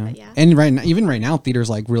 It wasn't, yeah, but yeah. and even right now,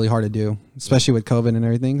 theater's like really hard to do, especially with COVID and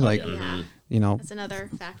everything. Like, Yeah. That's another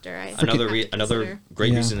factor. another have to another consider.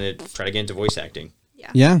 great Yeah. reason to try to get into voice acting.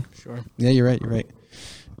 Yeah. yeah, Sure. yeah, you're right.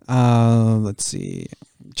 Let's see.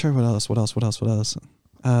 Try what else?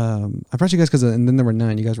 I brought you guys because and then there were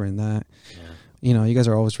none. You guys were in that. Yeah. You guys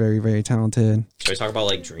are always very, very talented. Should we talk about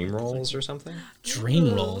like dream roles or something?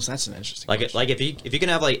 Dream roles. That's an interesting. Like if you can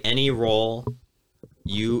have like any role,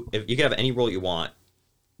 if you could have any role you want,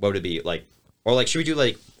 what would it be? Like, or like should we do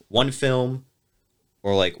like one film,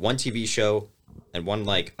 or like one TV show, and one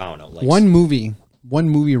like I don't know, like One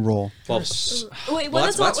movie role. Well, Wait, Well,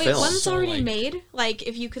 one's that's film. one's So, already like- made. Like,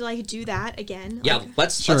 if you could like do that again. yeah, like-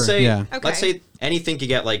 let's Sure, say yeah. Okay. let's say anything could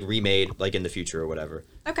get like remade like in the future or whatever.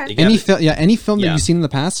 Okay. You can have it- Any film that Yeah. you've seen in the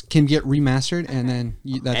past can get remastered, and then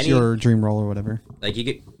that's Any- your dream role or whatever. like you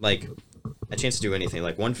get like a chance to do anything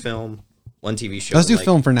like one film, one TV show. Let's do like,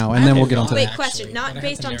 film for now, and then we'll get on to Wait, that. question. Actually, Not but I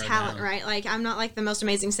based have on to narrow it talent, down. right? Like, I'm not like the most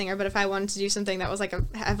amazing singer, but if I wanted to do something that was like a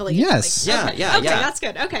heavily. Yes. Like, Yeah, okay. yeah, Okay, yeah. that's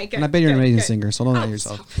good. Okay, good. And I bet you're an good, amazing good. singer, so don't lie Oh, to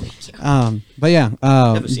yourself. so- thank you. But yeah,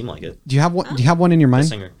 Never seem like it. do you have one? Do you have one in your A mind?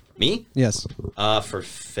 singer. Me? Yes. For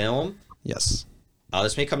film, Yes.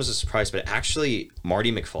 this may come as a surprise, but actually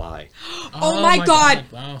Marty McFly. Oh, my god!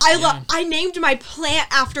 Wow. I named my plant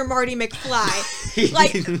after Marty McFly.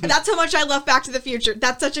 Like, that's how much I love Back to the Future.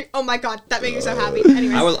 That's such a. Oh my god, that made me so happy.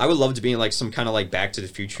 Anyways, I would love to be in like some kind of like Back to the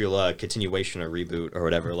Future continuation or reboot or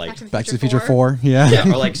whatever. Like Back to the Future 4. Yeah. yeah,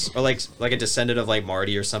 or like a descendant of like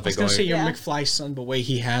Marty or I something was gonna going. say your Yeah. McFly son, but wait,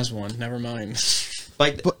 he has one. Never mind.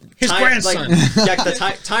 like His grandson. Like, the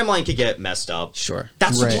timeline could get messed up. Sure.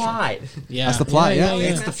 That's Right. the plot. Yeah. That's the plot. Yeah, yeah.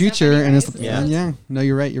 it's the Messed future, up and it's the anyways. yeah. No,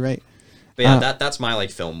 you're right. You're right. But yeah, Uh, that's my like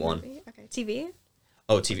film one. Okay, TV.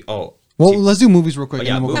 Oh, TV. Oh. Well, TV. let's do movies real quick. But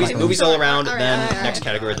yeah, and then we'll movies, go Okay. movies all around. All right, then all right, next all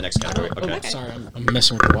right. category, the next category. Okay. Okay. Sorry, I'm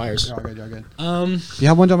messing with the wires. You're good. You're good. Um, Do you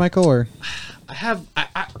have one, John Michael, or I have,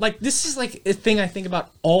 I like, this is like a thing I think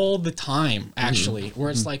about all the time, actually, where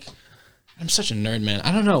it's like, I'm such a nerd, man.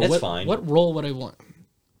 I don't know. It's what, fine. What role would I want?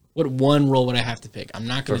 What one role would I have to pick? I'm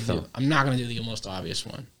not gonna For do. film. I'm not gonna do the most obvious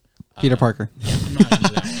one. Peter Parker? I'm not gonna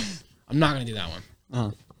do that one. I'm not gonna do that one.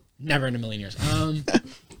 Uh-huh. Never in a million years.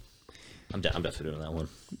 I'm definitely doing that one.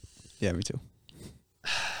 Yeah, me too.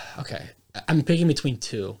 Okay. I'm picking between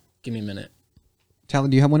two. Give me a minute. Tally,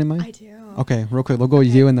 do you have one in mind? I do. Okay, real quick. We'll go with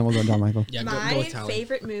you, and then we'll go John Michael. Yeah, go My with Tally.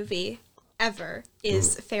 favorite movie ever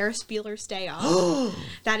is Ferris Bueller's Day Off.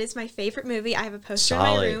 That is my favorite movie. I have a poster in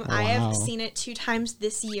Solid. my room. Oh, I have wow. seen it 2 times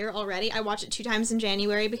this year already. I watched it 2 times in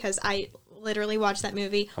January because I literally watch that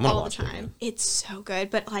movie I'm gonna all the watch it time. again. It's so good,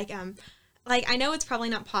 but like I know it's probably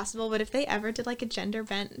not possible, but if they ever did like a gender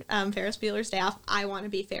bent Ferris Bueller's Day Off, I want to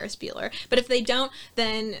be Ferris Bueller. But if they don't,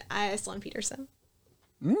 then Sloan Peterson.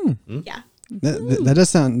 Yeah. That does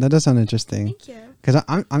sound interesting. Thank you.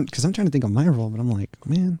 Because I'm trying to think of my role, but I'm like,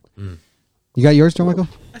 man. You got yours, John Michael?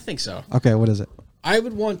 I think so. Okay, what is it? I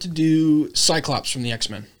would want to do Cyclops from the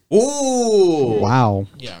X-Men. Ooh. Wow.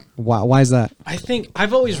 Yeah. Why is that? I think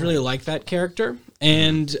I've always really liked that character,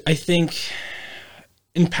 and I think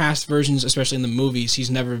in past versions, especially in the movies, he's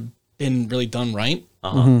never been really done right.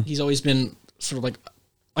 He's always been sort of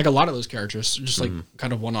like a lot of those characters, just like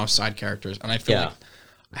kind of one-off side characters. And I feel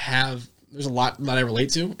like there's a lot that I relate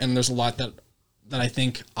to, and there's a lot that I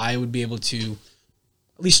think I would be able to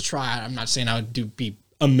at least try. I'm not saying I would be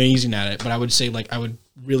amazing at it, but I would say like I would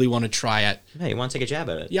really want to try at. Yeah, you want to take a jab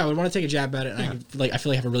at it. Yeah, I would want to take a jab at it, and I feel like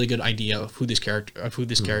I have a really good idea of who this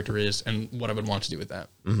character is and what I would want to do with that.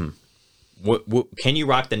 What can you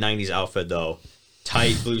rock the '90s outfit though?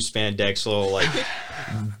 Tight blue spandex, little like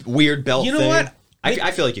weird belt. You know thing. what?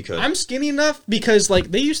 I feel like you could. I'm skinny enough because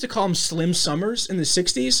like they used to call him Slim Summers in the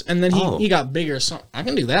 '60s, and then he got bigger. So I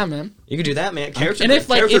can do that, man. You can do that, man. Character, And if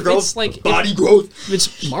growth, it's like body growth. if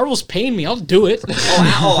it's Marvel's paying me, I'll do it.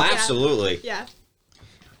 Oh, absolutely. Yeah.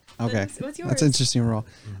 Okay, What's yours? that's an interesting role.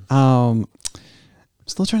 I'm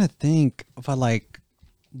still trying to think if I like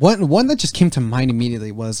one that just came to mind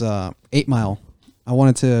immediately was 8 Mile. I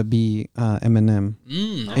wanted to be Eminem.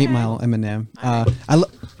 8 Mile Eminem.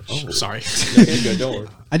 Sorry. Good, don't worry.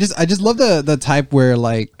 I just love the type where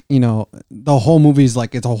like, you know, the whole movie's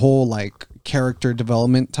like it's a whole like character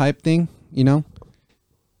development type thing, you know?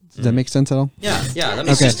 Does that make sense at all? Yeah, that It's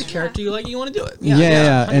makes Okay. just a character you like, you want to do it.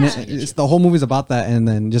 Yeah. And it's the whole movie's about that, and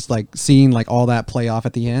then just like seeing like all that play off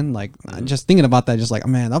at the end, like just thinking about that, just like,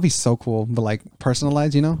 man, that'd be so cool, but like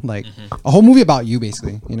personalized, you know, like a whole movie about you,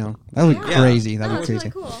 basically, you know, that would be crazy. That'd Oh, be that's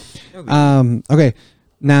crazy. really cool. Okay,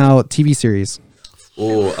 now TV series.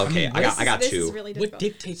 Oh, okay. I got This two. is really What difficult.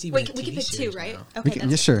 dictates even Wait, a we can TV pick two, series right? now? Okay.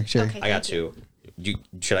 Yeah, sure. Okay, I got thank you. two.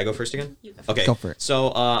 Should I go first again? You go Okay. Go for it.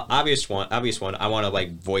 So, obvious one. I want to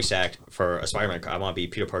like voice act for a Spider-Man. I want to be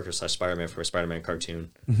Peter Parker / Spider-Man for a Spider-Man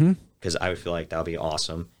cartoon. Because I would feel like that would be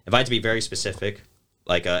awesome. If I had to be very specific,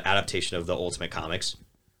 like an adaptation of the Ultimate Comics,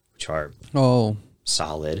 which are Oh,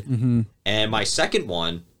 solid. And my second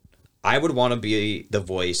one, I would want to be the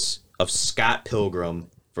voice of Scott Pilgrim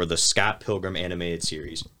for the Scott Pilgrim animated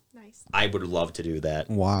series. Nice. I would love to do that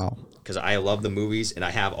wow. because I love the movies and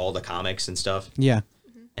I have all the comics and stuff. Yeah.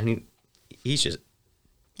 And he's just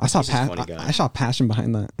I saw He's a funny guy. I saw passion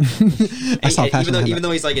behind that. I saw and passion even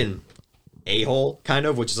though he's like an a-hole kind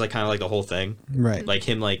of, which is like kind of like the whole thing. Right. Like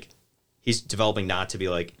him, like he's developing not to be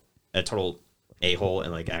like a total a-hole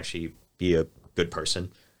and like actually be a good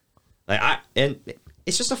person. And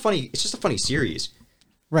it's just a funny series.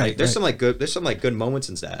 right. Like, there's right. some good moments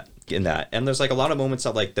in that, and there's like a lot of moments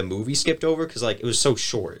that like the movie skipped over because like it was so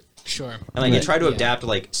short, Sure. and like they Right. tried to adapt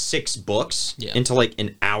like 6 books Yeah. into like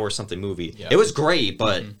an hour something movie. Yeah. It was great,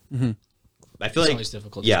 but I feel It's like always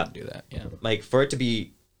difficult yeah, to do that. Yeah. like for it to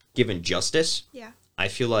be given justice, Yeah. I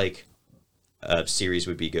feel like a series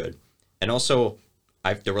would be good, and also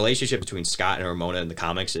the relationship between Scott and Ramona in the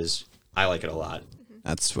comics is I like it a lot.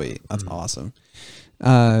 That's sweet. That's awesome.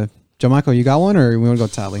 Joe Michael, you got one, or we want to go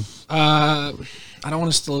tally? I don't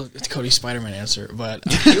want to steal Cody's Spider-Man answer, but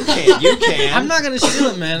You can. I'm not gonna steal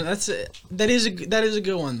it, man. That is a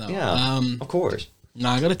good one though. Yeah, of course. No,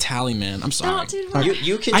 I got a tally, man. I'm sorry. Oh, dude, what?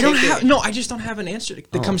 You can. I don't take have it. no. I just don't have an answer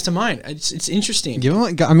that comes to mind. It's interesting. Give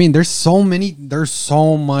him. I mean, there's so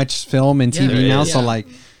much film and TV there now. is. So Yeah. like,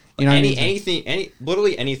 you know, what I mean?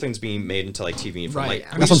 Literally anything's being made into like TV. From, Right. like,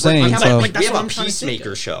 I mean, That's what I'm saying, Like, so- like, we that's have what a I'm trying to think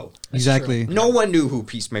Peacemaker of. show. Exactly. No one knew who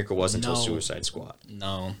Peacemaker was until No. Suicide Squad.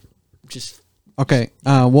 No, just Okay.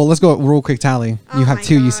 Well, let's go real quick tally. Oh You have my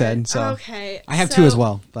 2. You God. said so. Okay. I have 2 as so-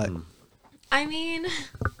 well, but I mean,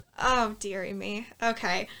 oh dearie me.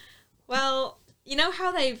 Okay. Well, you know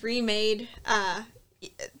how they remade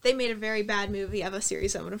they made a very bad movie of A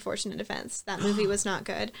Series of Unfortunate Events. That movie was not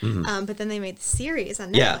good. But then they made the series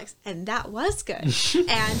on Netflix, Yeah. and that was good.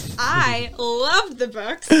 And I loved the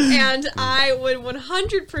books, and I would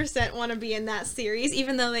 100% want to be in that series,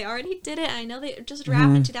 even though they already did it. I know they just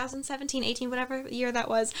wrapped in 2017, 18, whatever year that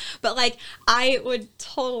was. But, like, I would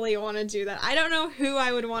totally want to do that. I don't know who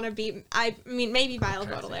I would want to be. I mean, maybe Viola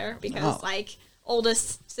Baudelaire, because, like,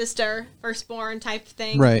 oldest sister, firstborn type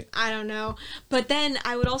thing. Right. I don't know. But then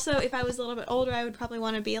I would also, if I was a little bit older, I would probably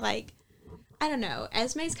want to be like, I don't know.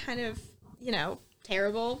 Esme's kind of, you know,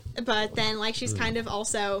 terrible, but then like she's kind of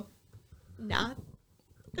also not.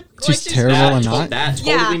 she's terrible and not. That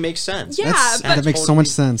totally Yeah. makes sense. Yeah, That's, but- that makes so much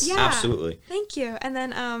sense. Yeah. Absolutely. Thank you. And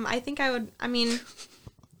then I think I would. I mean,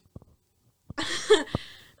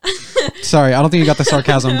 Sorry, I don't think you got the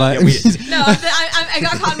sarcasm, but no, I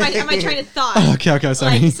got caught in my train of thought. okay,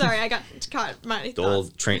 sorry. Like, sorry, I got caught in my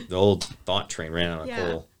The old thought train ran out of Yeah.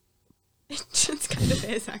 coal. It just kind of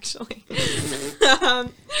is, actually.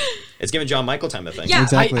 It's giving John Michael time to think. Yeah,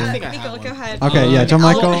 Exactly. I think I Nico, have go one. ahead. Okay, yeah, John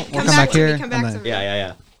I'll- Michael, we'll come back to me, here. Come and back then- to me.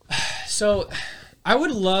 Yeah. So, I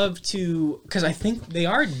would love to, because I think they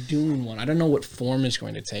are doing one. I don't know what form it's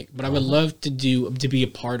going to take, but I would love to be a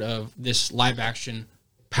part of this live action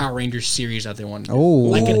Power Rangers series that they want to do. Oh.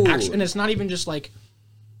 Like an action, and it's not even just like,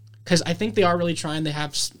 because I think they are really trying. They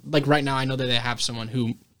have, like right now, I know that they have someone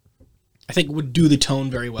who I think would do the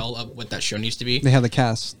tone very well of what that show needs to be. They have the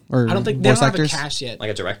cast or I don't think they voice don't have actors. a cast yet.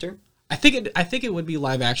 Like a director? I think it would be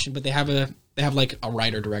live action, but they have like a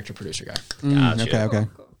writer, director, producer guy. Gotcha. Okay.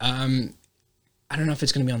 I don't know if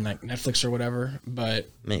it's going to be on like Netflix or whatever, but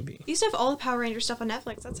Maybe. I used to have all the Power Ranger stuff on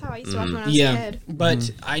Netflix. That's how I used to watch when I was a yeah. kid.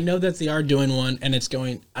 But I know that they are doing one, and it's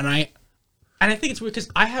going, and I think it's weird because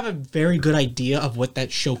I have a very good idea of what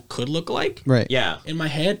that show could look like Right. Yeah. in my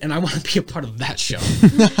head, and I want to be a part of that show.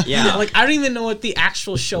 Yeah. Like I don't even know what the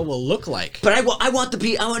actual show will look like. But I want it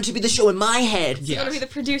to be the show in my head. You want to be the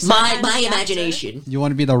producer. My and the actor. imagination. You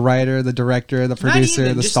want to be the writer, the director, the producer,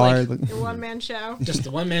 even, the just star. like- Your one-man show. Just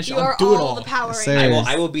the one man show. You I'll are do it all all. the Power Yes, Rangers.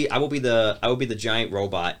 sir. I will be the giant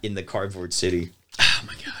robot in the cardboard city. Oh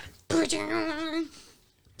my god.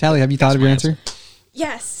 Tally, have you thought of your my answer?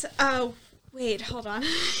 Yes. Wait, hold on.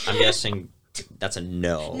 I'm guessing that's a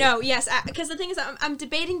no. No, yes, because the thing is, I'm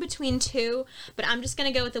debating between two, but I'm just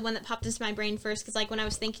gonna go with the one that popped into my brain first. Because like when I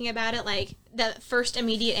was thinking about it, like the first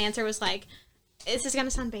immediate answer was like, "This is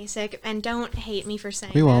gonna sound basic, and don't hate me for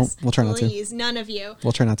saying We won't. this. We'll try not to. Please, none of you.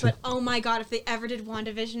 We'll try not to. But oh my god, if they ever did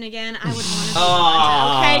WandaVision again, I would want to be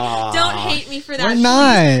Wanda. Okay, don't hate me for that. Why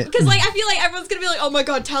not? Because like I feel like everyone's gonna be like, "Oh my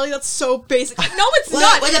god, Tally, that's so basic." Like, no, it's What-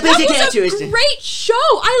 not. what a That basic was answer a is it? great show.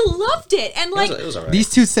 I loved it, and like, It was alright. These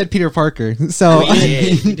two said Peter Parker, so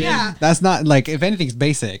yeah, that's not like if anything's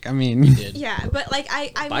basic. I mean, yeah. But like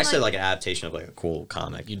I But I said like an adaptation of like a cool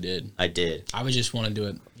comic. You did. I did. I would just want to do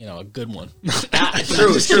it, a good one.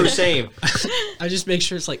 True, same. I just make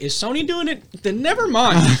sure it's like, is Sony doing it? Then never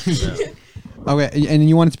mind. okay, and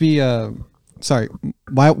you want it to be sorry,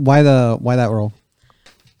 why that role?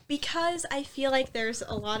 because I feel like there's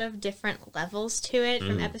a lot of different levels to it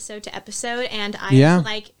from episode to episode, and I Yeah.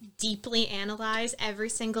 like deeply analyze every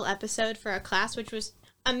single episode for a class, which was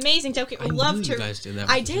amazing. Don't get me love knew to. you guys did that.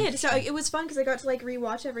 I did. So it was fun because I got to like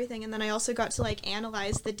rewatch everything, and then I also got to like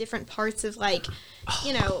analyze the different parts of like,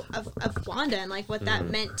 of Wanda and like what that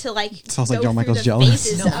meant to like. Sounds like go John through Michael's the jealous.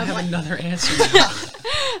 phases No, I of, have like- another answer. Now.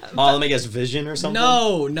 Oh, let me guess, Vision or something.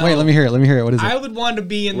 No. Wait, let me hear it. What is it? I would want to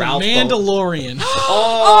be in Ralph the Mandalorian.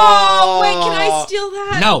 Oh wait, can I steal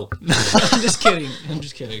that? No, I'm just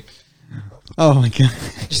kidding. Oh my god.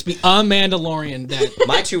 Just be a Mandalorian.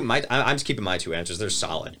 That I'm just keeping my two answers. They're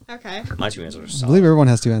solid. Okay. My two answers are I solid. believe everyone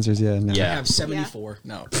has two answers. Yeah. No. I Yeah. have 74.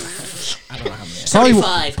 No, I don't know how many. Probably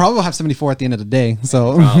 75. probably will have 74 at the end of the day.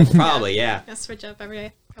 So Probably, yeah. I'll switch up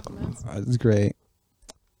every couple minutes. it's great.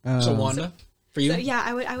 So Wanda, for you, So yeah,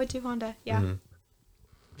 I would do Wanda. Yeah.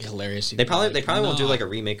 be hilarious. They probably won't do like a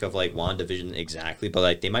remake of like WandaVision exactly, but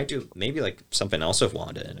like they might do maybe like something else with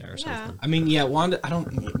Wanda in there or Yeah. something. I mean, yeah, Wanda.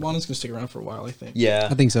 Wanda's gonna stick around for a while. I think. Yeah.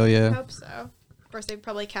 I think so. I Yeah. hope so. Of course, they'd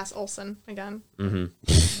probably cast Olsen again.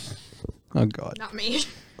 Oh god. Not me.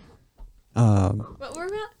 Um, What we're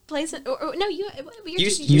about? Blaze it? Or, no, you. You You're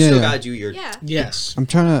still Yeah. gotta do your. yeah. Yes. I'm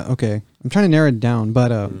trying to narrow it down,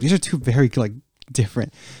 but these are two very like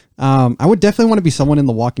different. I would definitely want to be someone in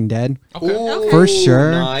The Walking Dead. Okay. For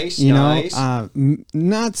sure. Nice. You know, Nice.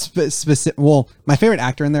 not specific. Well, my favorite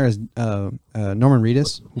actor in there is Norman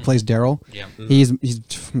Reedus, who plays Daryl. Yeah.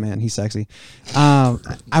 He's sexy.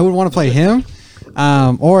 I would want to play him.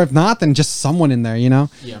 Or if not, then just someone in there, you know.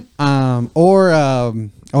 Yeah.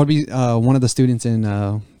 I would be one of the students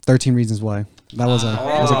in 13 Reasons Why. That was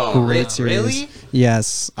a great series. Really?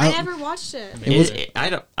 Yes. I never watched it. It was I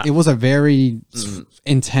don't. it was a very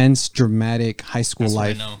intense, dramatic high school That's what I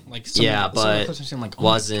life. know. Like Yeah, some of the but clips I've seen, like, oh my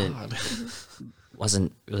wasn't- God.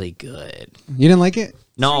 Wasn't really good. You didn't like it?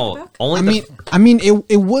 No, book? only I mean,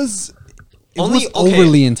 it was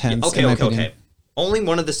overly intense. Okay, in my okay, opinion. okay. Only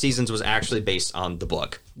one of the seasons was actually based on the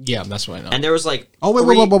book, Yeah, that's what I know. and there was like Oh wait,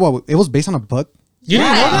 three- wait! It was based on a book. You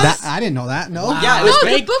didn't know that? That I didn't know that. No. Yeah, it was No,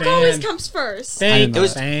 the fake book fan. always comes first. Fake It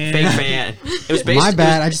was fan. fake fan. It was based. My it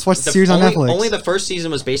bad, was- I just watched the series on only, Netflix. Only the first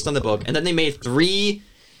season was based on the book, and then they made 3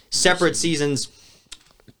 separate seasons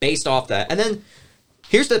based off that. And then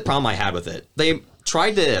here's the problem I had with it: they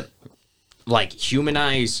tried to like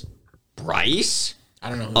humanize Bryce, I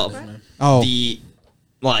don't know who Oh. it is, man. Oh,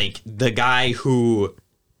 the guy who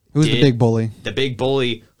who's the did- big bully? the big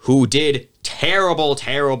bully who did terrible,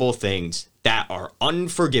 terrible things that are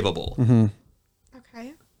unforgivable.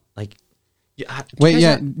 Okay. Like, yeah, Wait,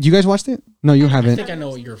 yeah, you guys watched it? No, you I haven't. think I know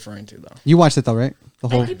what you're referring to, though. You watched it though, right? The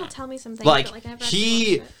whole. Like people tell me something. Like, but, like I never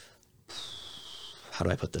he- actually watched how do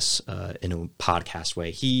I put this in a podcast way?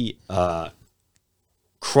 He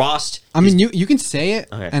crossed. I mean, you can say it,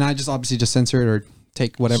 Okay. and I just obviously just censor it or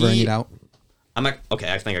take whatever I He- need out. I'm like,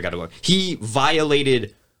 okay, I think I got to go. He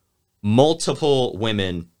violated multiple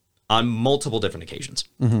women on multiple different occasions.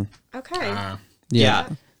 Okay. Yeah.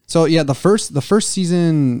 So yeah, the first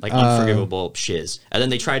season, Like unforgivable shiz. And then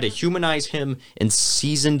they tried to humanize him in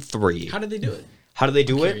season 3. How did they do it? How do they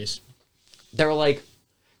do it? Curious. They're like,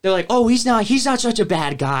 Oh, he's not such a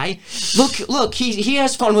bad guy. Look, he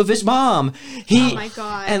has fun with his mom. Oh my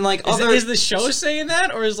god. and like Is, other. is the show saying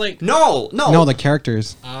that, or is like no. no, the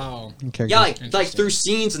characters. oh characters. Yeah, like through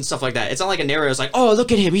scenes and stuff like that. It's not like a narrator. It's like, Oh,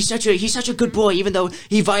 look at him. He's such a good boy, even though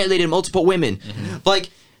he violated multiple women. like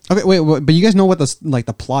Okay, wait, but you guys know what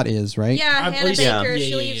the plot is, right? Yeah, I've Hannah least- Baker, Yeah, she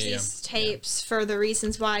yeah, leaves yeah. these tapes for the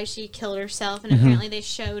reasons why she killed herself, Mm-hmm. and apparently they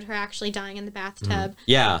showed her actually dying in the bathtub.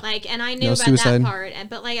 yeah. Like, and I knew No about suicide. that part,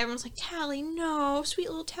 but like everyone's like, Tally, no, sweet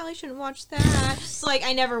little Tally shouldn't watch that. So like,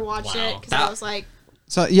 I never watched it because That- I was like,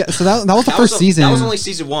 So yeah, so that was the That first was season. That was only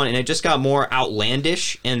season 1, and it just got more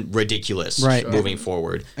outlandish and ridiculous Right. moving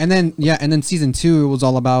forward. and then season 2 was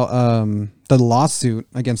all about the lawsuit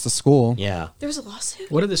against the school. Yeah. there was a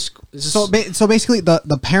lawsuit. what are the is this, So basically,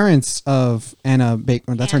 the parents of Anna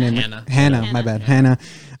Baker, that's her name, Hannah. Hannah. My bad, Hannah.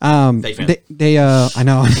 Fake fan. They I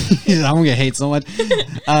know I'm gonna get hate so much.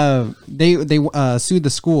 They sued the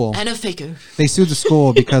school. And a faker. They sued the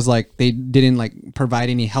school because like they didn't like provide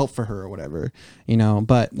any help for her or whatever, you know.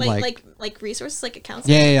 But Like resources, like a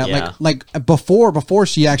counselor. yeah. Yeah. Like before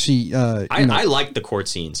she actually you know, I liked the court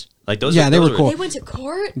scenes. Like those. Yeah, they those were cool. They went to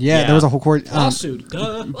court. yeah, Yeah. there was a whole court lawsuit?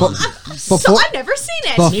 Duh. So before- I've never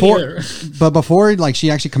seen it. before neither. but before like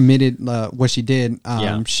she actually committed what she did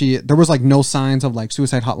Yeah. there was like no signs of like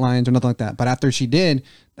suicide hotlines or nothing like that, but after she did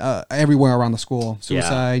everywhere around the school,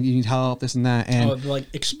 suicide, you need help, this and that, and Oh, like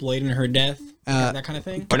exploiting her death, that kind of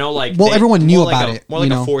thing. Or no, like Well, everyone knew more like about it, More like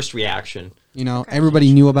you a know? forced reaction. you know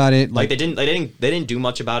everybody knew about it, Like they didn't do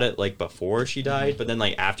much about it like before she died, but then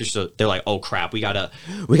like after, so they're like, oh crap, we gotta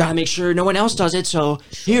make sure no one else does it. So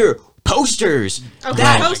here, posters. Okay,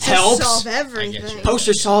 That posters helps. solve everything.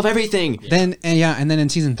 Posters solve everything. then and then in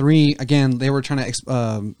season 3 again they were trying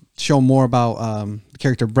to show more about the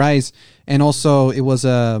character Bryce, and also it was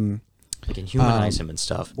like and humanize him and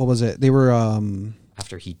stuff what was it, they were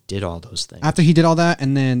after he did all those things. after he did all that,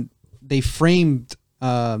 and then they framed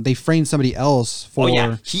somebody else for Oh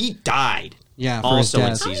yeah, he died. Yeah, for also his in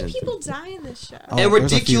death. How season many people 3. die in this show? Oh, A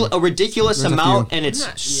there's a few. ridiculous There's a amount, few. and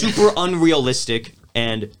it's super unrealistic.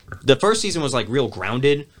 And the first season was like real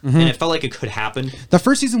grounded, and it felt like it could happen. The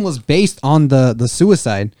first season was based on the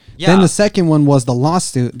suicide. Yeah. Then the second one was the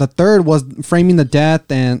lawsuit. The third was framing the death,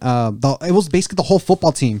 and it was basically the whole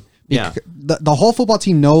football team. Yeah. The whole football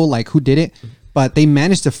team know like who did it, but they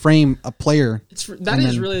managed to frame a player. That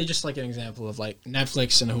is really just like an example of like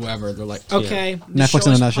Netflix and whoever. They're like, okay, Netflix Netflix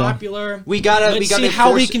in a is nutshell. popular. We gotta see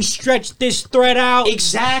how we can stretch this thread out.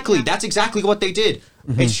 Exactly. That's exactly what they did.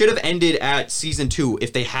 It should have ended at season 2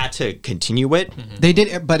 if they had to continue it. They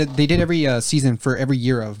did, but they did every season for every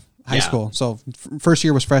year of high Yeah. school. So first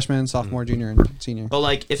year was freshman, sophomore, junior, and senior. But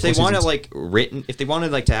like, if they 4 wanted seasons. like written, if they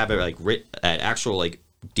wanted like to have it like an actual like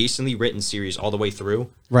decently written series all the way through,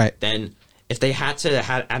 Right. then if they had to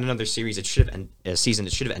add another series, it should have a season.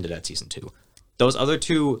 It should have ended at season 2. Those other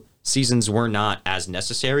 2 seasons were not as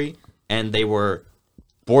necessary, and they were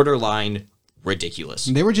borderline ridiculous.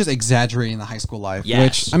 They were just exaggerating the high school life,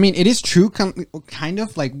 Yes. which I mean, it is true, kind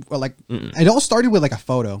of like it all started with like a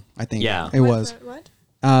photo. I think, Yeah. it was What?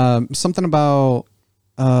 something about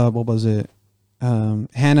what was it?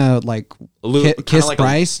 Hannah like Kinda kissed like a-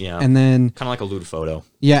 Bryce, yeah. and then Kind of like a lewd photo.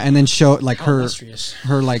 and then showed like How her illustrious.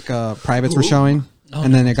 like privates were showing,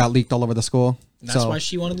 and then it got leaked all over the school. That's so why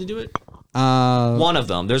she wanted to do it. One of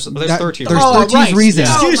them. There's that- 13. there's reasons. 13 reasons.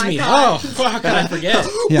 Excuse Oh my me. God. Oh, fuck! How could I forget?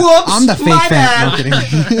 Yeah, Whoops, I'm the fake my fan. No, bad.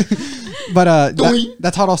 I'm kidding. But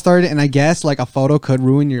that's how it all started, and I guess like a photo could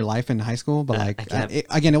ruin your life in high school. But like can't-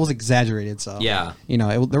 again, it was exaggerated. So Yeah. you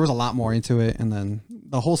know, there was a lot more into it, and then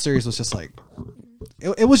the whole series was just like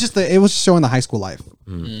it was just showing the high school life.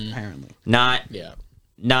 Apparently, Not Yeah.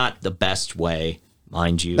 not the best way,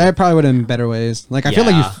 mind you. there probably would have been better ways. Like I feel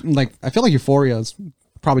Yeah. I feel like Euphoria's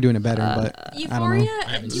probably doing it better, but I don't Euphoria?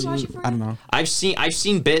 know. Do you watch Euphoria? I don't know. I've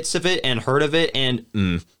seen bits of it and heard of it, and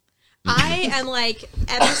I am like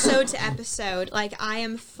episode to episode, like I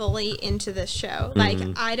am fully into this show. Like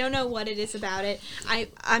I don't know what it is about it.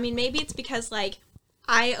 I mean maybe it's because like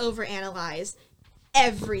I overanalyze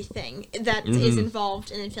everything that is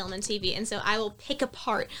involved in film and TV. And so I will pick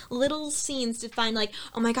apart little scenes to find like,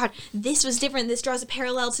 oh my god, this was different. This draws a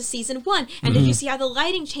parallel to season 1. And did you see how the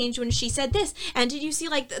lighting changed when she said this? And did you see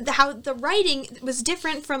like how the writing was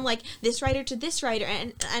different from like this writer to this writer?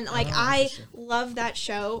 And like I love that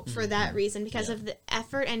show for that reason, because of the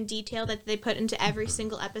effort and detail that they put into every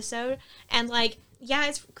single episode. And like, yeah,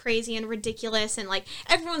 it's crazy and ridiculous, and like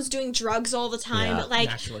everyone's doing drugs all the time, but like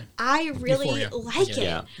naturally. I really like it.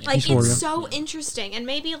 Yeah. Like Euphoria. it's so interesting, and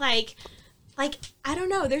maybe like I don't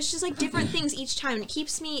know, there's just like different things each time, and it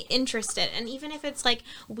keeps me interested. And even if it's like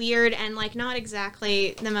weird and like not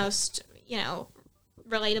exactly the most, you know,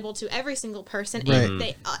 relatable to every single person,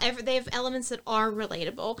 Right. they have elements that are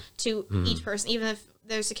relatable to each person, even if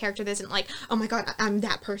there's a character that isn't like, oh my god, I'm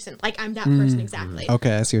that person, like I'm that person exactly.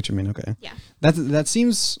 Okay, I see what you mean. Okay. Yeah. That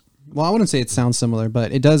seems. Well, I wouldn't say it sounds similar,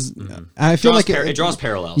 but it does. I feel like it draws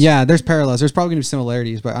parallels. Yeah, there's parallels. There's probably gonna be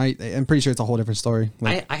similarities, but I'm pretty sure it's a whole different story.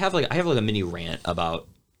 Like, I have like a mini rant about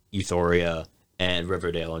Euphoria and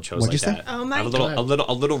Riverdale and shows What'd like you say? that. Oh my I have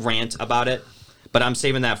a little rant about it, but I'm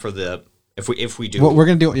saving that for the if we do. what we're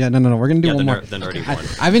gonna do? Yeah, no. We're gonna do yeah, one more. the nerdy one.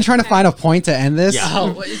 I've been trying to find a point to end this. Yeah.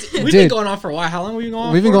 Oh, we've been Dude. going on for a while. How long have we been going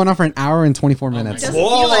on? We've been for? going on for an hour and 24 minutes. Doesn't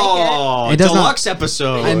feel like Whoa! It does not- Deluxe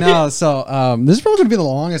episode. I know. So this is probably gonna be the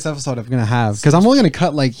longest episode I'm gonna have, because I'm only gonna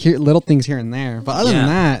cut like little things here and there. But other than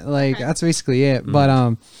Yeah. that, like that's basically it.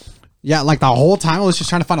 But yeah, like the whole time I was just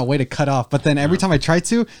trying to find a way to cut off. But then every time I try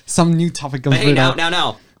to, some new topic comes But hey, right now,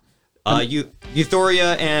 up.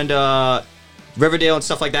 Euphoria and Riverdale and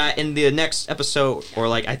stuff like that in the next episode, or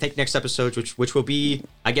like I think next episode, which will be,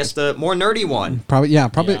 I guess, the more nerdy one, Probably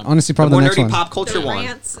honestly, the probably more the next nerdy one. pop culture the one.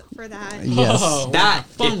 rants for that. Yes. Oh, That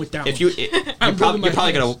fun if, with that if one. you, I'm moving my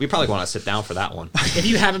hands. we probably want to sit down for that one. If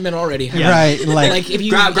you haven't been already, Right, like Like if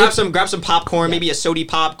you grab some popcorn, maybe a sody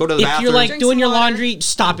pop. Go to the if bathroom. you're like Drink doing some your water. laundry,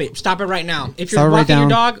 stop it right now. If you're Start right walking your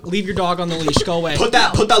down. dog, leave your dog on the leash. Go away. put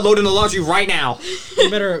that load in the laundry right now. You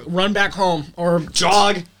better run back home or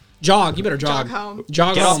Jog. You better jog. home.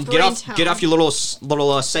 Jog Get home. off, Sprint get home. off your little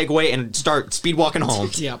Segway and start speed walking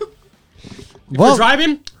home. Yep. well, You're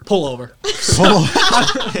driving. Pull over. well,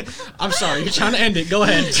 I'm sorry. You're trying to end it. Go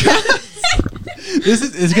ahead. this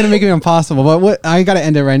is gonna make it impossible. But what I gotta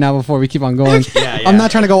end it right now before we keep on going. Yeah. I'm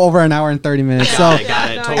not trying to go over an hour and 30 minutes. So Got it.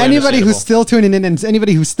 no, Totally anybody who's understandable. still tuning in and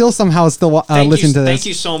anybody who's still somehow still listening to this, Thank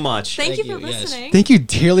you so much. Thank you for you, yes. listening. thank you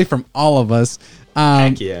dearly from all of us.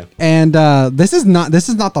 Heck yeah. And this is not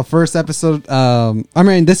the first episode. I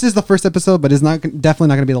mean, this is the first episode, but it's definitely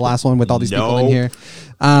not going to be the last one with all these people in No. here.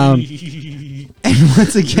 And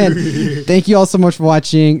once again, thank you all so much for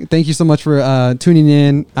watching. Thank you so much for tuning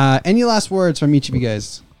in. Any last words from each of you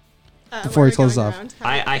guys? Before Where we are close going off.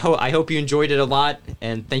 around? I hope you enjoyed it a lot,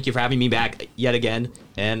 and thank you for having me back yet again.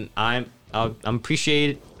 And I'm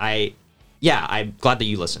appreciated. I'm glad that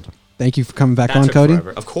you listened. Thank you for coming back That on, took Cody.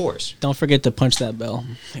 forever. Of course. Don't forget to punch that bell.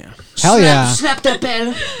 Yeah. Hell yeah, Slap that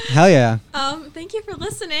bell. hell yeah. Thank you for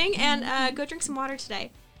listening, and go drink some water today.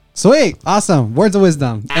 Sweet, awesome. Words of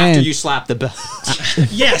wisdom. After And you slap the bell.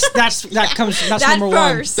 Yes, that's That number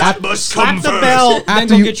first. That must one. come Slap the first. bell, then After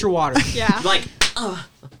go you- get your water. Yeah. Like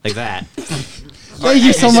that. thank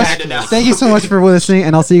you so much. Sad to know. Thank you so much for listening,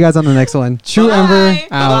 and I'll see you guys on the next one. True Bye. Ember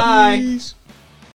out. Bye.